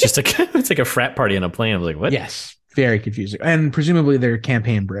airplane? It's just it's like a frat party on a plane. I'm like, what? Yes. Very confusing. And presumably they're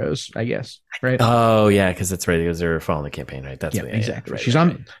campaign bros, I guess. Right. Oh yeah, because that's right. Because they're following the campaign, right? That's exactly. Right, She's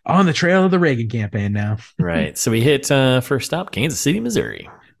on the trail of the Reagan campaign now. Right. So we hit first stop, Kansas City, Missouri.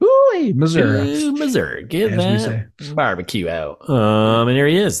 Ooh, Missouri. Ooh, Missouri. Get that barbecue out. And there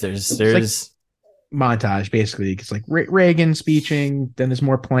he is. There's montage basically. It's like Reagan speeching, then there's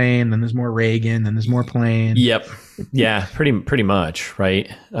more plane, then there's more Reagan, then there's more plane. Yep. Yeah, pretty much, right?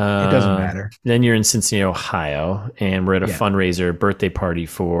 It doesn't matter. Then you're in Cincinnati, Ohio, and we're at a fundraiser birthday party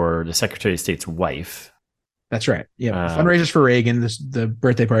for the Secretary of State's wife. That's right. Yeah, fundraisers for Reagan. The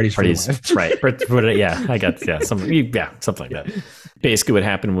birthday parties for the wife. Right. Yeah, I got something like that. Basically, what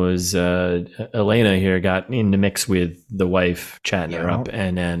happened was Elena here got in the mix with the wife, chatting her up,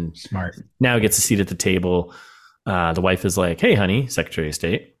 and then now gets a seat at the table. The wife is like, "Hey, honey, Secretary of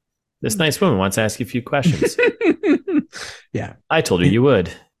State, this nice woman wants to ask you a few questions." Yeah, I told her you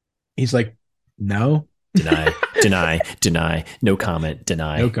would. He's like, "No." Deny, no comment,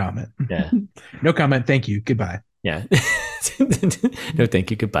 deny. No comment. Yeah. No comment, thank you, goodbye. Yeah. No,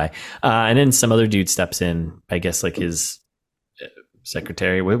 thank you, goodbye. And then some other dude steps in, I guess like his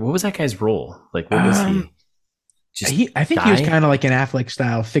secretary. What was that guy's role? Like, what was he? I think he was kind of like an Affleck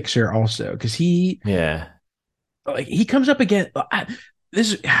style fixer also, because he comes up again. I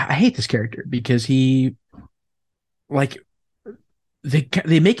hate this character because he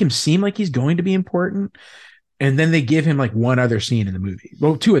they make him seem like he's going to be important, and then they give him like one other scene in the movie.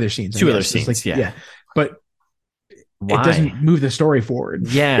 Well, two other scenes. Yeah. But why? It doesn't move the story forward.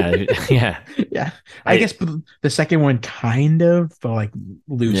 Yeah. I guess the second one kind of, but like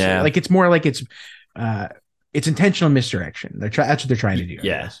loose. Yeah. Like it's more like it's intentional misdirection. That's what they're trying to do.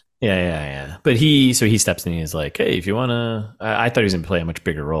 Yeah. But he steps in and he's like, hey, if you want to, I thought he was going to play a much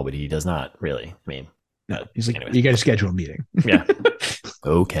bigger role, but he does not really. I mean, no, he's like, anyways. You got to schedule a meeting. Yeah.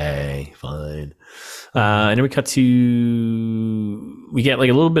 Okay, fine. And then we get like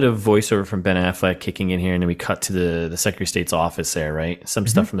a little bit of voiceover from Ben Affleck kicking in here, and then we cut to the Secretary of State's office there, right? Some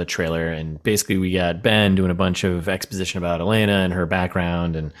stuff from the trailer, and basically we got Ben doing a bunch of exposition about Elena and her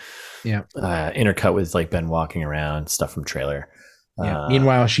background, and intercut with like Ben walking around, stuff from trailer. Yeah.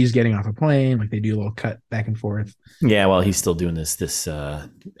 Meanwhile, she's getting off a plane. Like they do a little cut back and forth. Yeah, while he's still doing this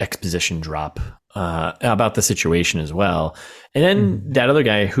exposition drop about the situation as well. And then that other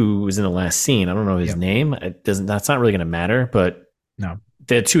guy who was in the last scene, I don't know his name. That's not really going to matter. But no,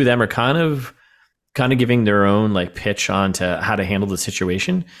 the two of them are kind of giving their own like pitch on to how to handle the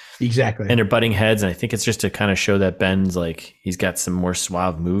situation. Exactly. And they're butting heads. And I think it's just to kind of show that Ben's like he's got some more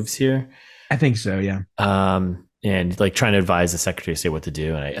suave moves here. I think so. Yeah. And like trying to advise the Secretary of State what to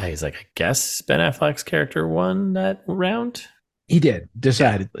do. And I was like, I guess Ben Affleck's character won that round. He did,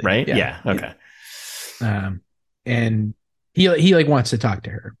 decidedly. Right? Yeah. Okay. And he like wants to talk to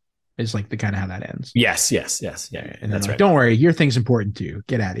her. Is like the kind of how that ends. Yes. Yeah. And that's like, right. Don't worry, your thing's important too.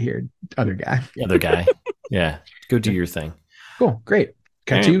 Get out of here, other guy. Yeah. Go do your thing. Cool. Great.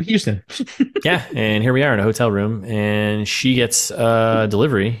 Cut to Houston. Yeah, and here we are in a hotel room, and she gets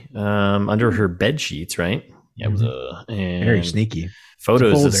delivery under her bed sheets, right? Yeah, it was very sneaky.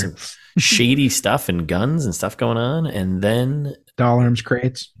 Photos of some shady stuff and guns and stuff going on, and then doll arms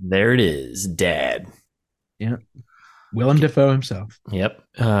crates. There it is, Dad. Yeah, Willem Dafoe himself. Yep,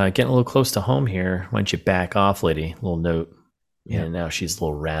 getting a little close to home here. Why don't you back off, lady? Little note. Yeah, and now she's a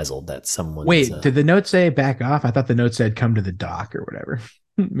little razzled that someone. Wait, did the note say back off? I thought the note said come to the dock or whatever.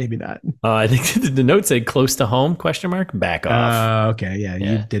 Maybe not. I think the note said close to home ? Back off. Okay, yeah,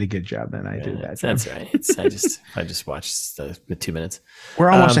 you did a good job then. I did that. That's right. I just watched the 2 minutes.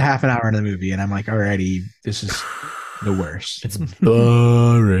 We're almost a half an hour into the movie, and I'm like, alrighty, this is the worst. It's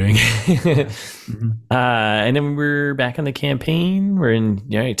boring. Mhm. And then we're back on the campaign. We're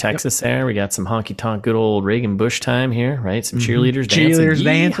in Texas there. We got some honky tonk, good old Reagan Bush time here, right? Some cheerleaders dancing. Cheerleaders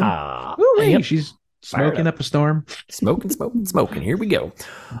dancing. Woo-wee. Yep. She's smoking up a storm. Smoking. Here we go.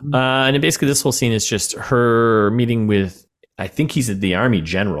 Mhm. And then basically this whole scene is just her meeting with, I think he's the army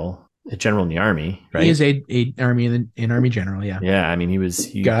general, a general in the army, right? He is a army in army general, yeah. Yeah, I mean,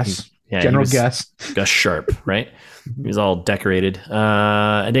 Gus. General Gus. Gus Sharp, right? He was all decorated.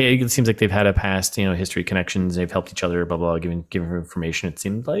 And it seems like they've had a past, history connections. They've helped each other, blah, blah, giving her information, it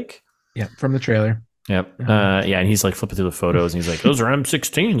seemed like. Yeah, from the trailer. Yep. And he's like flipping through the photos and he's like, those are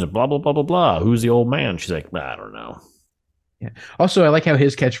M16s and blah, blah, blah, blah, blah. Who's the old man? She's like, I don't know. Yeah. Also, I like how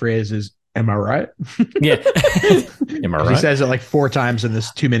his catchphrase is, am I right? Yeah. Am I right? He says it like 4 times in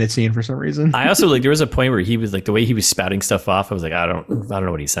this 2-minute scene for some reason. I also there was a point where he was like, the way he was spouting stuff off, I was like, I don't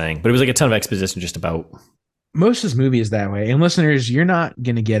know what he's saying. But it was like a ton of exposition just about. Most of this movie is that way. And listeners, you're not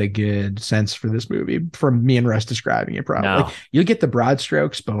going to get a good sense for this movie from me and Russ describing it probably. No. Like, you'll get the broad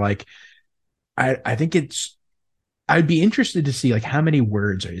strokes, but like, I think I'd be interested to see like how many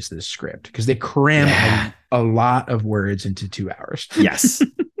words is this script, because they cram a lot of words into 2 hours. Yes.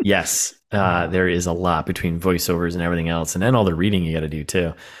 There is a lot between voiceovers and everything else, and then all the reading you got to do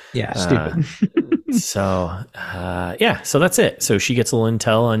too. Yeah, stupid. So that's it. So she gets a little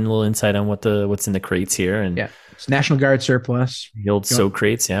intel and a little insight on what's in the crates here, and it's National Guard surplus. The old soak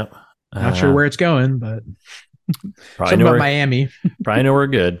crates. Yeah, not sure where it's going, but probably know Miami. Probably know we're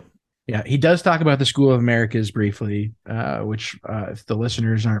good. Yeah, he does talk about the School of Americas briefly, which if the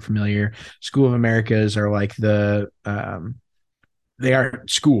listeners aren't familiar, School of Americas are like they are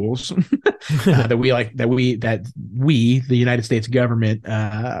schools that we, the United States government,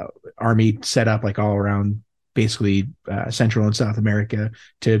 army set up like all around basically Central and South America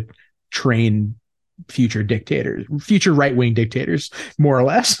to train future right-wing dictators, more or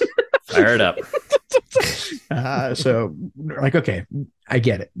less. Fire it up. So like, okay, I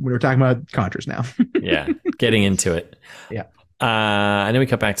get it. We're talking about Contras now. Yeah, getting into it. Yeah. And then we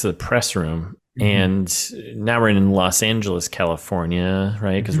cut back to the press room. And now we're in Los Angeles, California,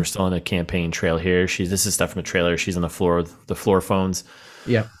 right? Because we're still on a campaign trail here. This is stuff from the trailer. She's on the floor phones.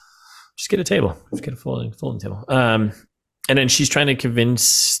 Yeah. Just get a table. Just get a folding table. And then she's trying to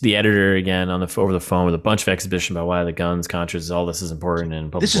convince the editor again over the phone with a bunch of exposition about why the guns, Contras, all this is important, and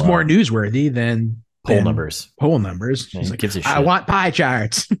blah, this blah, is blah. more newsworthy than poll numbers. She's like, gives a shit. I want pie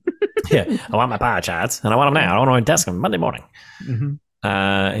charts. Yeah, I want my pie charts, and I want them now. I want them on my desk on Monday morning. Mm-hmm.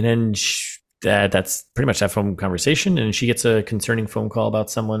 And then that's pretty much that phone conversation, and she gets a concerning phone call about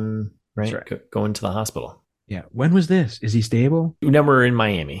someone going to the hospital. Yeah. When was this? Is he stable? Now we're in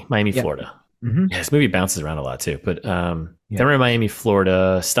Miami, Florida. Mm-hmm. Yeah, this movie bounces around a lot too. But then we're in Miami,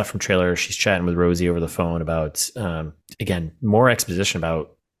 Florida. Stuff from trailer. She's chatting with Rosie over the phone about again more exposition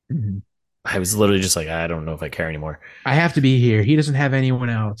about. Mm-hmm. I was literally just like, I don't know if I care anymore. I have to be here. He doesn't have anyone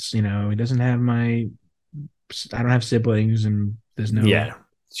else. He doesn't have I don't have siblings, and there's no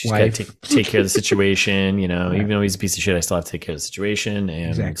She's got to take care of the situation, even though he's a piece of shit, I still have to take care of the situation.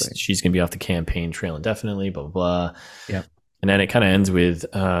 And she's going to be off the campaign trail indefinitely, blah, blah, blah. Yep. And then it kind of ends with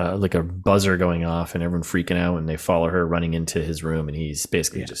like a buzzer going off and everyone freaking out, and they follow her running into his room, and he's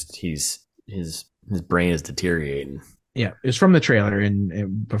basically his brain is deteriorating. Yeah, it's from the trailer,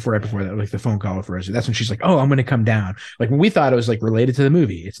 and before that, like the phone call with Rosie. That's when she's like, "Oh, I'm going to come down." Like when we thought it was like related to the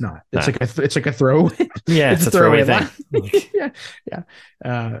movie, it's not. It's like a throwaway. Yeah, it's a throwaway thing. Yeah.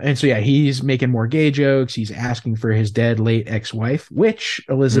 And so he's making more gay jokes. He's asking for his dead late ex-wife, which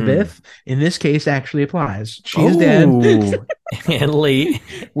Elizabeth in this case actually applies. She is dead and late,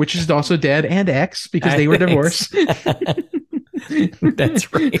 which is also dead and ex because they were divorced.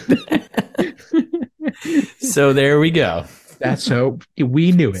 That's right. So there we go. That's so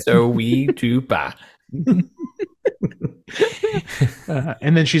we knew it. So we do buy.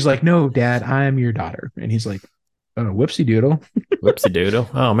 And then she's like, "No, Dad, I'm your daughter." And he's like, "Oh, whoopsie doodle." Whoopsie doodle.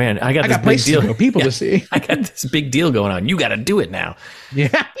 Oh man, I got this big deal. People to see. I got this big deal going on. You got to do it now. Yeah.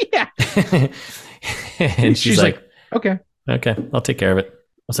 And she's like, okay, I'll take care of it. I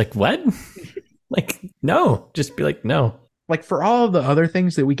was like, what? Like, no, just be like, no. Like for all of the other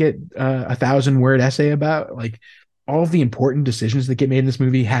things that we get a 1,000-word essay about, like all of the important decisions that get made in this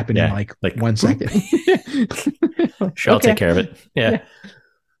movie happen in like 1 second. Sure, I'll take care of it. Yeah.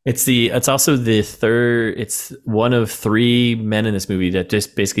 It's also it's one of 3 men in this movie that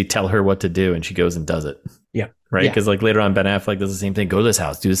just basically tell her what to do, and she goes and does it. Yeah. Right. Because like later on, Ben Affleck does the same thing. Go to this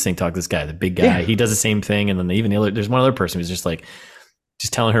house, do this thing, talk to this guy, the big guy. Yeah. He does the same thing. And then there's one other person who's just like,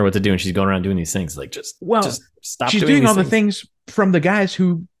 just telling her what to do, and she's going around doing these things. Like, just stop. She's doing all the things from the guys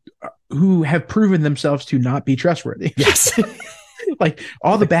who who have proven themselves to not be trustworthy. Yes. Like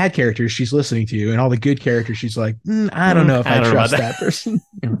all the bad characters she's listening to and all the good characters she's like, I don't know if I trust that person.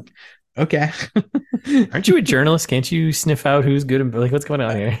 Okay. Aren't you a journalist? Can't you sniff out who's good and like what's going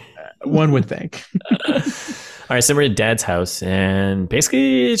on here? One would think. All right, so we're at Dad's house, and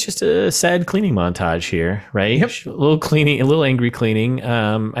basically it's just a sad cleaning montage here, right? Yep. A little cleaning, a little angry cleaning.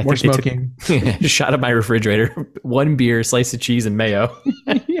 More smoking. Shot of my refrigerator, 1 beer, slice of cheese, and mayo.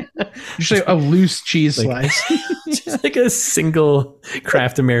 Yeah. Usually a loose cheese slice. Just like a single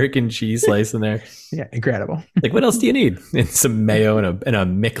Kraft American cheese slice in there. Yeah, incredible. Like, what else do you need? And some mayo and a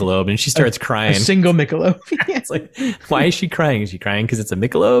Michelob, and she starts crying. A single Michelob. It's like, why is she crying? Is she crying because it's a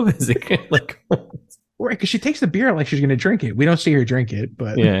Michelob? Is it like... Right, because she takes the beer like she's going to drink it. We don't see her drink it,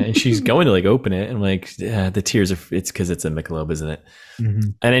 but yeah, and she's going to like open it, and like the tears are. It's because it's a Michelob, isn't it? Mm-hmm.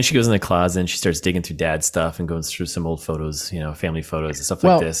 And then she goes in the closet and she starts digging through Dad's stuff and goes through some old photos, family photos and stuff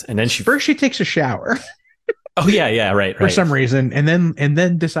like this. And then she takes a shower. Oh yeah, right. For some reason, and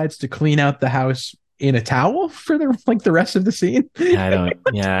then decides to clean out the house in a towel for the rest of the scene. I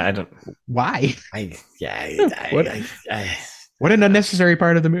don't. Why? What an unnecessary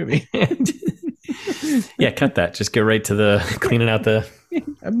part of the movie. Yeah, cut that. Just go right to the cleaning out the.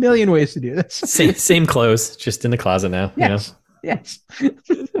 A million ways to do this. Same clothes, just in the closet now. Yes. Yes.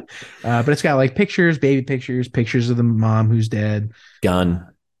 But it's got like pictures, baby pictures of the mom who's dead. Gun.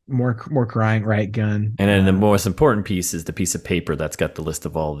 More crying, right? Gun. And then the most important piece is the piece of paper that's got the list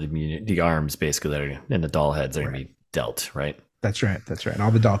of all the arms basically that are in the doll heads that are going to be dealt, right? That's right. And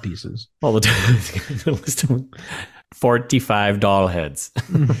all the doll pieces. All the list of 45 doll heads,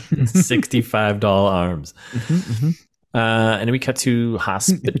 65 doll arms. And then we cut to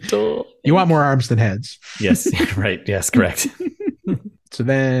hospital. You want more arms than heads. Yes. Right. Yes. Correct. So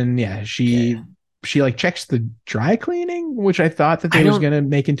then, she like checks the dry cleaning, which I thought that they was going to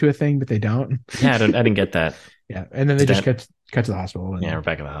make into a thing, but they don't. Yeah. I didn't get that. Yeah. And then they just cut to the hospital. And yeah. We're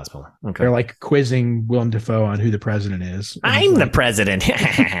back at the hospital. Okay. They're like quizzing Willem Dafoe on who the president is. I'm the president.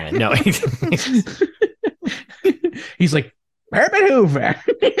 No. He's like, Herbert Hoover.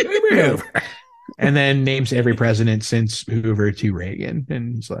 And then names every president since Hoover to Reagan.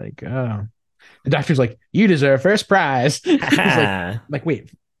 And he's like, oh. The doctor's like, you deserve first prize. He's like,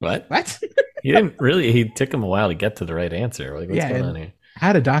 wait, what? He didn't really. He took him a while to get to the right answer. Like, what's going on here?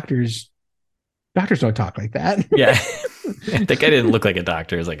 How do doctors don't talk like that? Yeah. The guy didn't look like a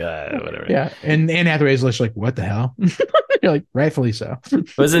doctor. He was like, whatever. Yeah. And Anne Hathaway is like, what the hell? You're like, rightfully so.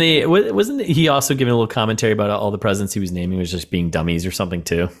 Wasn't he also giving a little commentary about all the presidents he was naming was just being dummies or something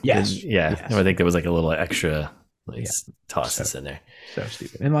too? Yes. Yes. I think there was like a little extra toss this in there. So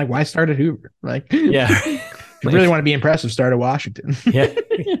stupid. And like, why start at Hoover? Like, yeah. If you really want to be impressive, start at Washington. Yeah.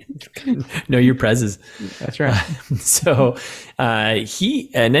 Know your prezes. That's right. So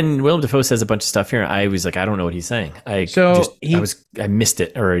and then Willem Dafoe says a bunch of stuff here. I was like, I don't know what he's saying. I missed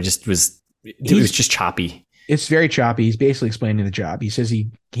it, or it was just choppy. It's very choppy. He's basically explaining the job. He says he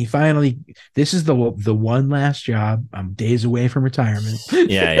finally, this is the one last job. I'm days away from retirement.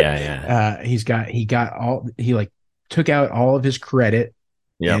 Yeah. He took out all of his credit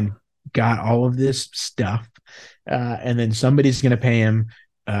and got all of this stuff. And then somebody's going to pay him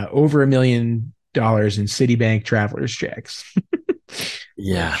over $1 million in Citibank traveler's checks.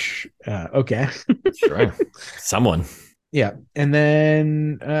 Yeah. Okay. Sure. Someone. Yeah. And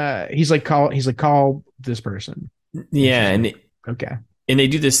then he's like, call this person. Yeah. Okay. And they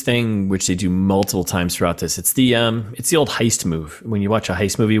do this thing, which they do multiple times throughout this. It's the old heist move. When you watch a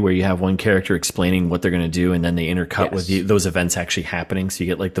heist movie where you have one character explaining what they're going to do, and then they intercut with those events actually happening. So you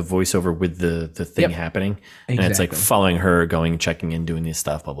get like the voiceover with the thing happening. Exactly. And it's like following her, going, checking in, doing this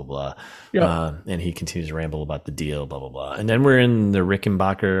stuff, blah, blah, blah. Yep. And he continues to ramble about the deal, blah, blah, blah. And then we're in the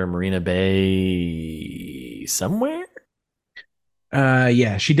Rickenbacker Marina Bay somewhere.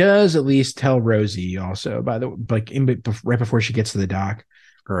 She does at least tell Rosie also, by the right before she gets to the dock.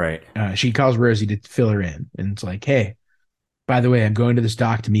 Right. She calls Rosie to fill her in, and it's like, hey, by the way, I'm going to this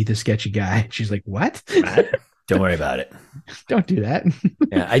dock to meet this sketchy guy. She's like, what? Don't worry about it. Don't do that.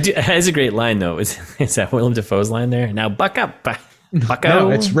 Yeah, I do. It has a great line though. Is that Willem Dafoe's line there? Now buck up. Bucko.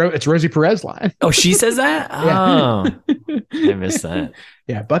 No, it's Rosie Perez line. Oh, she says that? Oh, I missed that.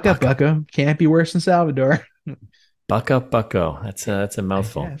 Yeah, buck up, Bucko. Can't be worse than Salvador. Buck up, Bucko. That's a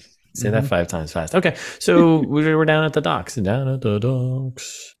mouthful. Say that 5 times fast. Okay, so we're down at the docks.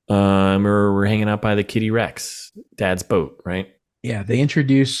 We're hanging out by the Kitty Rex, Dad's boat, right? Yeah, they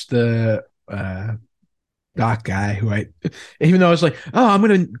introduce the dock guy who even though I was like, oh, I'm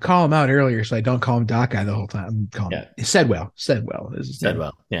going to call him out earlier, so I don't call him dock guy the whole time. I'm calling him Sedwell.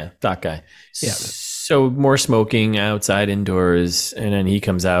 Sedwell. Yeah, dock guy. Yeah. So more smoking outside, indoors, and then he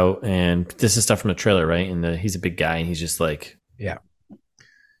comes out, and this is stuff from the trailer, right? And he's a big guy, and he's just like, yeah.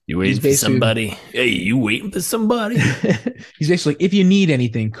 You waiting for somebody? Hey, you waiting for somebody? He's basically, if you need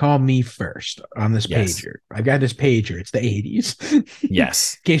anything, call me first on this pager. I've got this pager. It's the 80s.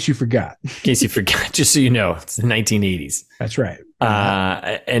 Yes. In case you forgot. Just so you know, it's the 1980s. That's right.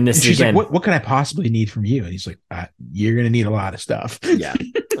 And this she's again, like, what can I possibly need from you? And he's like, you're going to need a lot of stuff. Yeah.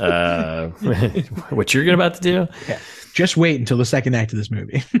 What you're about to do? Yeah. Just wait until the second act of this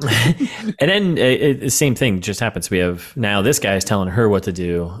movie. And then the same thing just happens. We have now this guy is telling her what to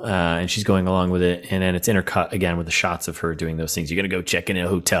do, and she's going along with it. And then it's intercut again with the shots of her doing those things. You're going to go check in a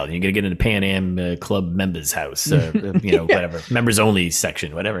hotel. You're going to get into Pan Am Club members' house, whatever. Members only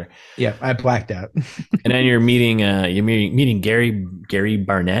section, whatever. Yeah, I blacked out. And then you're meeting Gary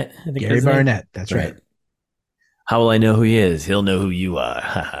Barnett. I think Gary Barnett. That's right. How will I know who he is? He'll know who you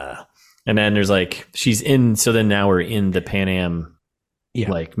are. And then there's like, she's in. So then now we're in the Pan Am,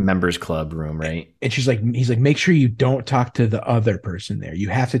 like members club room, right? And he's like, make sure you don't talk to the other person there. You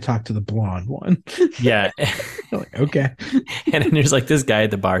have to talk to the blonde one. Yeah. Like, okay. And then there's like this guy at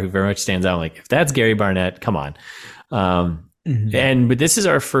the bar who very much stands out. I'm like, if that's Gary Barnett, come on. But this is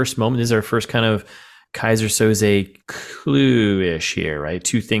our first moment. This is our first kind of Kaiser Soze clue-ish here, right?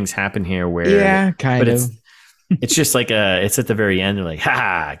 Two things happen here where, kind of. It's just like it's at the very end. They're like,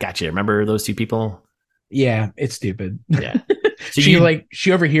 ha, gotcha. Remember those two people? Yeah, it's stupid. Yeah. So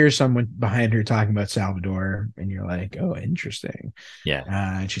she overhears someone behind her talking about Salvador, and you're like, oh, interesting. Yeah.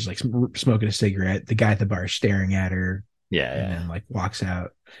 And she's like smoking a cigarette. The guy at the bar is staring at her. Yeah. And then like walks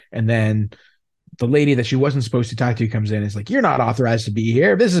out. And then the lady that she wasn't supposed to talk to comes in and is like, you're not authorized to be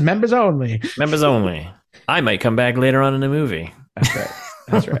here. This is members only. Members only. I might come back later on in the movie. That's right.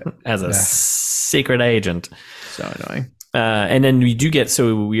 That's right. As a secret agent. So annoying. And then we do get,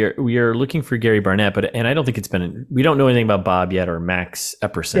 so we are looking for Gary Barnett, and I don't think we don't know anything about Bob yet or Max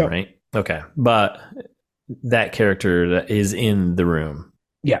Epperson, right? Okay. But that character is in the room.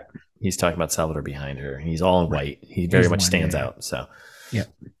 Yeah. He's talking about Salvador behind her. He's all in white. He very much stands out. So yeah,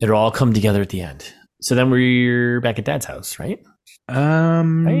 it'll all come together at the end. So then we're back at Dad's house, right?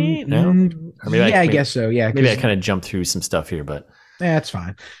 Right? No? I guess so. Yeah. Maybe I kind of jumped through some stuff here, but that's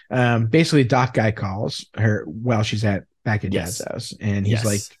fine. Basically, Doc guy calls her while she's back at Dad's house, and he's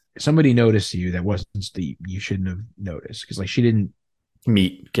like, "Somebody noticed you that wasn't Steve. You shouldn't have noticed because like she didn't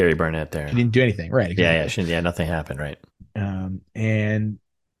meet Gary Barnett there. She didn't do anything, right? Exactly. Yeah. Nothing happened, right? And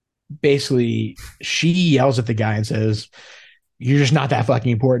basically, she yells at the guy and says, "You're just not that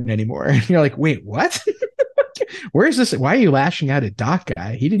fucking important anymore." And you're like, "Wait, what?" Where is this? Why are you lashing out at Doc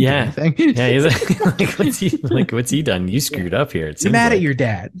guy? He didn't do anything. Yeah, he's like, what's he done? You screwed up here. You're mad at your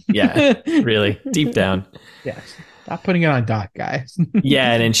dad. Yeah, really, deep down. Yes. Stop putting it on Doc guy.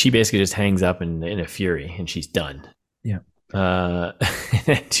 Yeah, and then she basically just hangs up in a fury, and she's done. Yeah.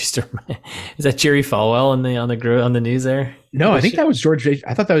 Just is that Jerry Falwell on the news there? No, I think that was George.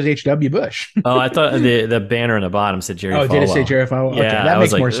 I thought that was H.W. Bush. Oh, I thought the banner on the bottom said Jerry Falwell. Oh, did it say Jerry Falwell? Yeah, okay, that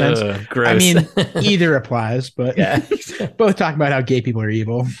makes more sense. Gross. I mean, either applies, but both talking about how gay people are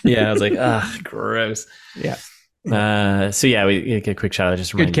evil. Yeah, I was like, gross. Yeah. So yeah, we get a quick shot.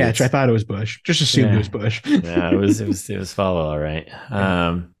 Just good catch. I thought it was Bush. Just assumed it was Bush. Yeah, it was Falwell, all right.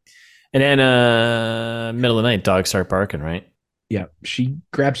 Yeah. And then middle of the night, dogs start barking, right? Yeah. She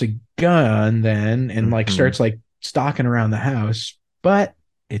grabs a gun then and like starts like stalking around the house, but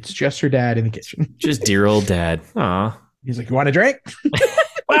it's just her dad in the kitchen. Just dear old dad. Aw. He's like, you want a drink?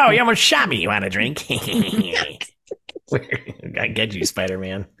 Wow, you almost shot me. You want a drink? I get you,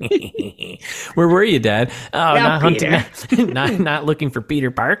 Spider-Man. Where were you, Dad? Oh, not hunting. not looking for Peter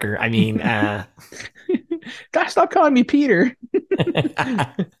Parker. I mean, God, stop calling me Peter.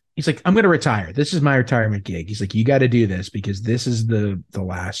 He's like, I'm going to retire. This is my retirement gig. He's like, you got to do this because this is the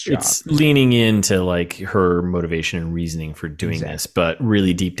last job. It's leaning into like her motivation and reasoning for doing this, but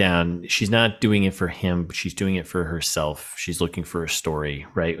really deep down, she's not doing it for him, but she's doing it for herself. She's looking for a story,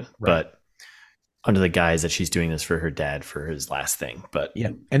 right? But under the guise that she's doing this for her dad for his last thing. But yeah.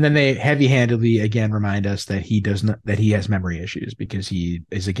 And then they heavy-handedly again remind us that he has memory issues because he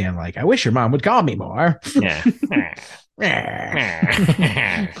is again like, I wish your mom would call me more. Yeah.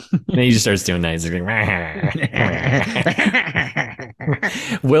 And he just starts doing that. He's like,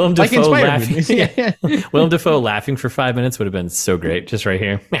 Willem Dafoe laughing. Willem Dafoe laughing for 5 minutes would have been so great. Just right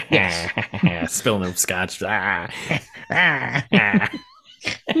here. Spilling the scotch.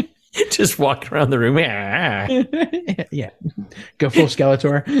 Just walking around the room. Yeah. Go full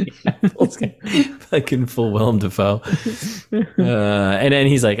Skeletor. Fucking full Willem Dafoe. And then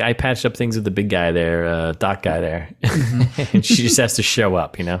he's like, I patched up things with the big guy there, Doc guy there. And she just has to show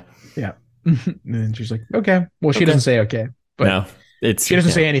up, you know? Yeah. And then she's like, okay. Well, she doesn't say okay, but no, she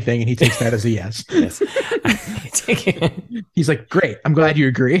doesn't say anything, and he takes that as a yes. Yes. He's like, great. I'm glad you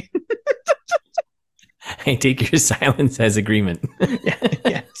agree. I take your silence as agreement.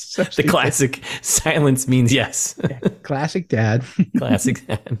 Yes. So the classic silence means yes. Yeah, classic dad. Classic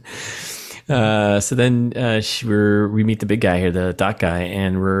dad. So then we meet the big guy here, the doc guy,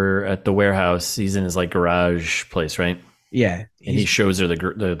 and we're at the warehouse. He's in his like garage place, right? Yeah. And he shows her the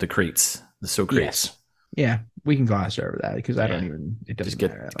crates, the crates. Yes. Yeah. We can gloss over that because I don't even, it doesn't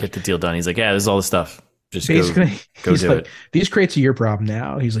just matter. get the deal done. He's like, yeah, this is all the stuff. Just basically go do it. These crates are your problem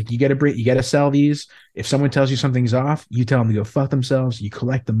now. He's like, you got to sell these. If someone tells you something's off, you tell them to go fuck themselves. You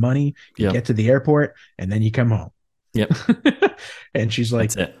collect the money, you get to the airport, and then you come home. Yep. And she's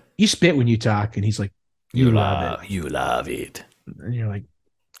like, you spit when you talk. And he's like, you love it. You love it. And you're like,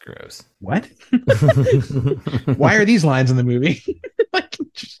 gross. What? Why are these lines in the movie? Like,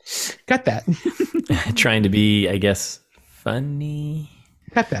 just cut that. Trying to be, I guess, funny.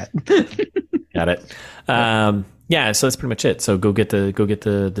 Cut that. Got it. Yeah, so that's pretty much it. So go get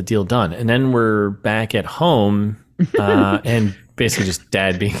the deal done, and then we're back at home, and basically just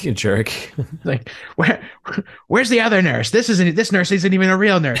dad being a jerk. Like, where's the other nurse? This nurse isn't even a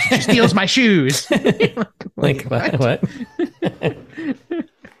real nurse. She steals my shoes. like what?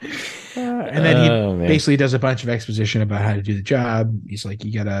 And then he basically does a bunch of exposition about how to do the job. He's like,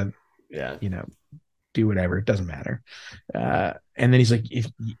 you gotta, do whatever. It doesn't matter. And then he's like, if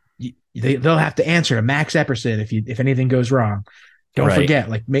they'll have to answer to Max Epperson if anything goes wrong. Don't forget,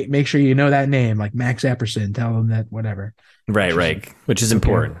 like make sure you know that name, like Max Epperson. Tell them that whatever. Right. Which is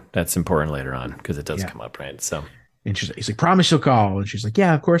important. That's important later on because it does come up, right? So, and he's like, promise you'll call. And she's like,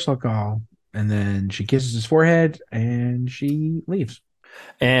 yeah, of course I'll call. And then she kisses his forehead and she leaves.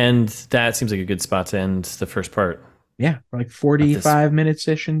 And that seems like a good spot to end the first part. Yeah, like 45 minutes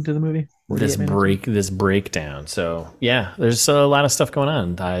ish into the movie. This breakdown. So yeah, there's a lot of stuff going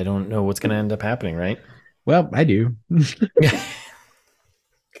on. I don't know what's going to end up happening, right? Well, I do.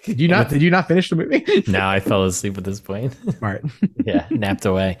 Did you not finish the movie? No, I fell asleep at this point. Smart. Yeah, napped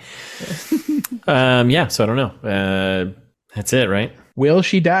away. Yeah, so I don't know. That's it, right? Will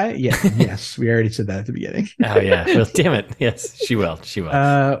she die? Yeah. Yes, we already said that at the beginning. Oh yeah. Well, damn it. Yes, she will.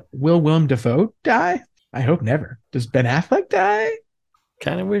 Will Willem Dafoe die? I hope never. Does Ben Affleck die?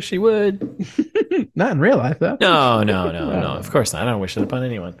 Kind of wish he would. Not in real life, though. No. Of course not. I don't wish it upon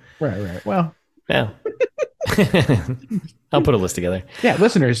anyone. Right. Well, yeah. I'll put a list together. Yeah,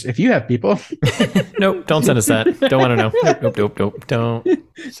 listeners, if you have people. Nope, don't send us that. Don't want to know. Nope. Don't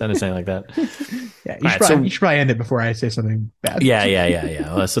send us anything like that. Yeah, you should probably end it before I say something bad.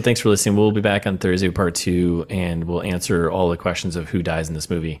 Yeah. So thanks for listening. We'll be back on Thursday with part 2, and we'll answer all the questions of who dies in this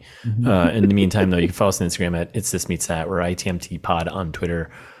movie. Mm-hmm. In the meantime, though, you can follow us on Instagram at It's This Meets That. We're ITMT Pod on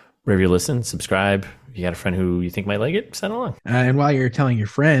Twitter. Wherever you listen, subscribe. If you got a friend who you think might like it, send along. And while you're telling your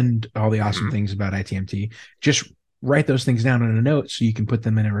friend all the awesome things about ITMT, just write those things down on a note so you can put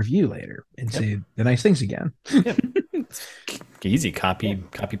them in a review later and say the nice things again. Easy. Copy,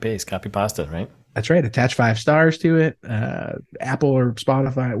 paste, copy pasta, right? That's right. Attach 5 stars to it. Apple or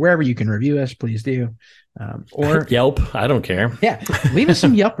Spotify, wherever you can review us, please do. Or Yelp. I don't care. Yeah. Leave us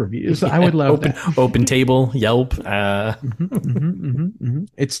some Yelp reviews. I would love that. Open Table, Yelp.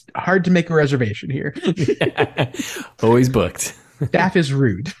 It's hard to make a reservation here. Always booked. Staff is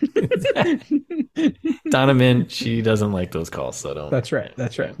rude. Donna Mint, she doesn't like those calls, so don't. That's right.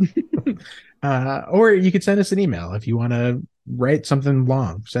 Or you could send us an email if you want to write something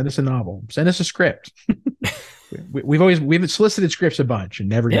long. Send us a novel. Send us a script. We've solicited scripts a bunch and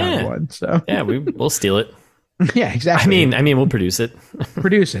never gotten one. So yeah, we'll steal it. Yeah, exactly. I mean, we'll produce it.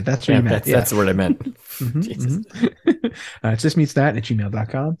 Produce it. That's what you meant. That's the word I meant. It's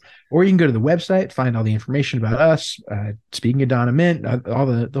thismeetsthat@gmail.com. Or you can go to the website, find all the information about us. Speaking of Donna Mint, all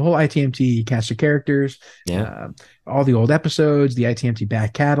the whole ITMT cast of characters. Yeah. All the old episodes, the ITMT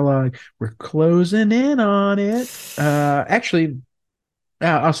back catalog. We're closing in on it. Actually,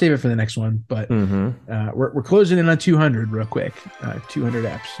 I'll save it for the next one, but we're closing in on 200 real quick. 200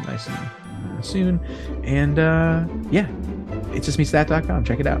 apps, nice and soon. And yeah, it's thismeetsthat.com.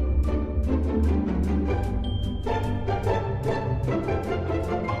 Check it out.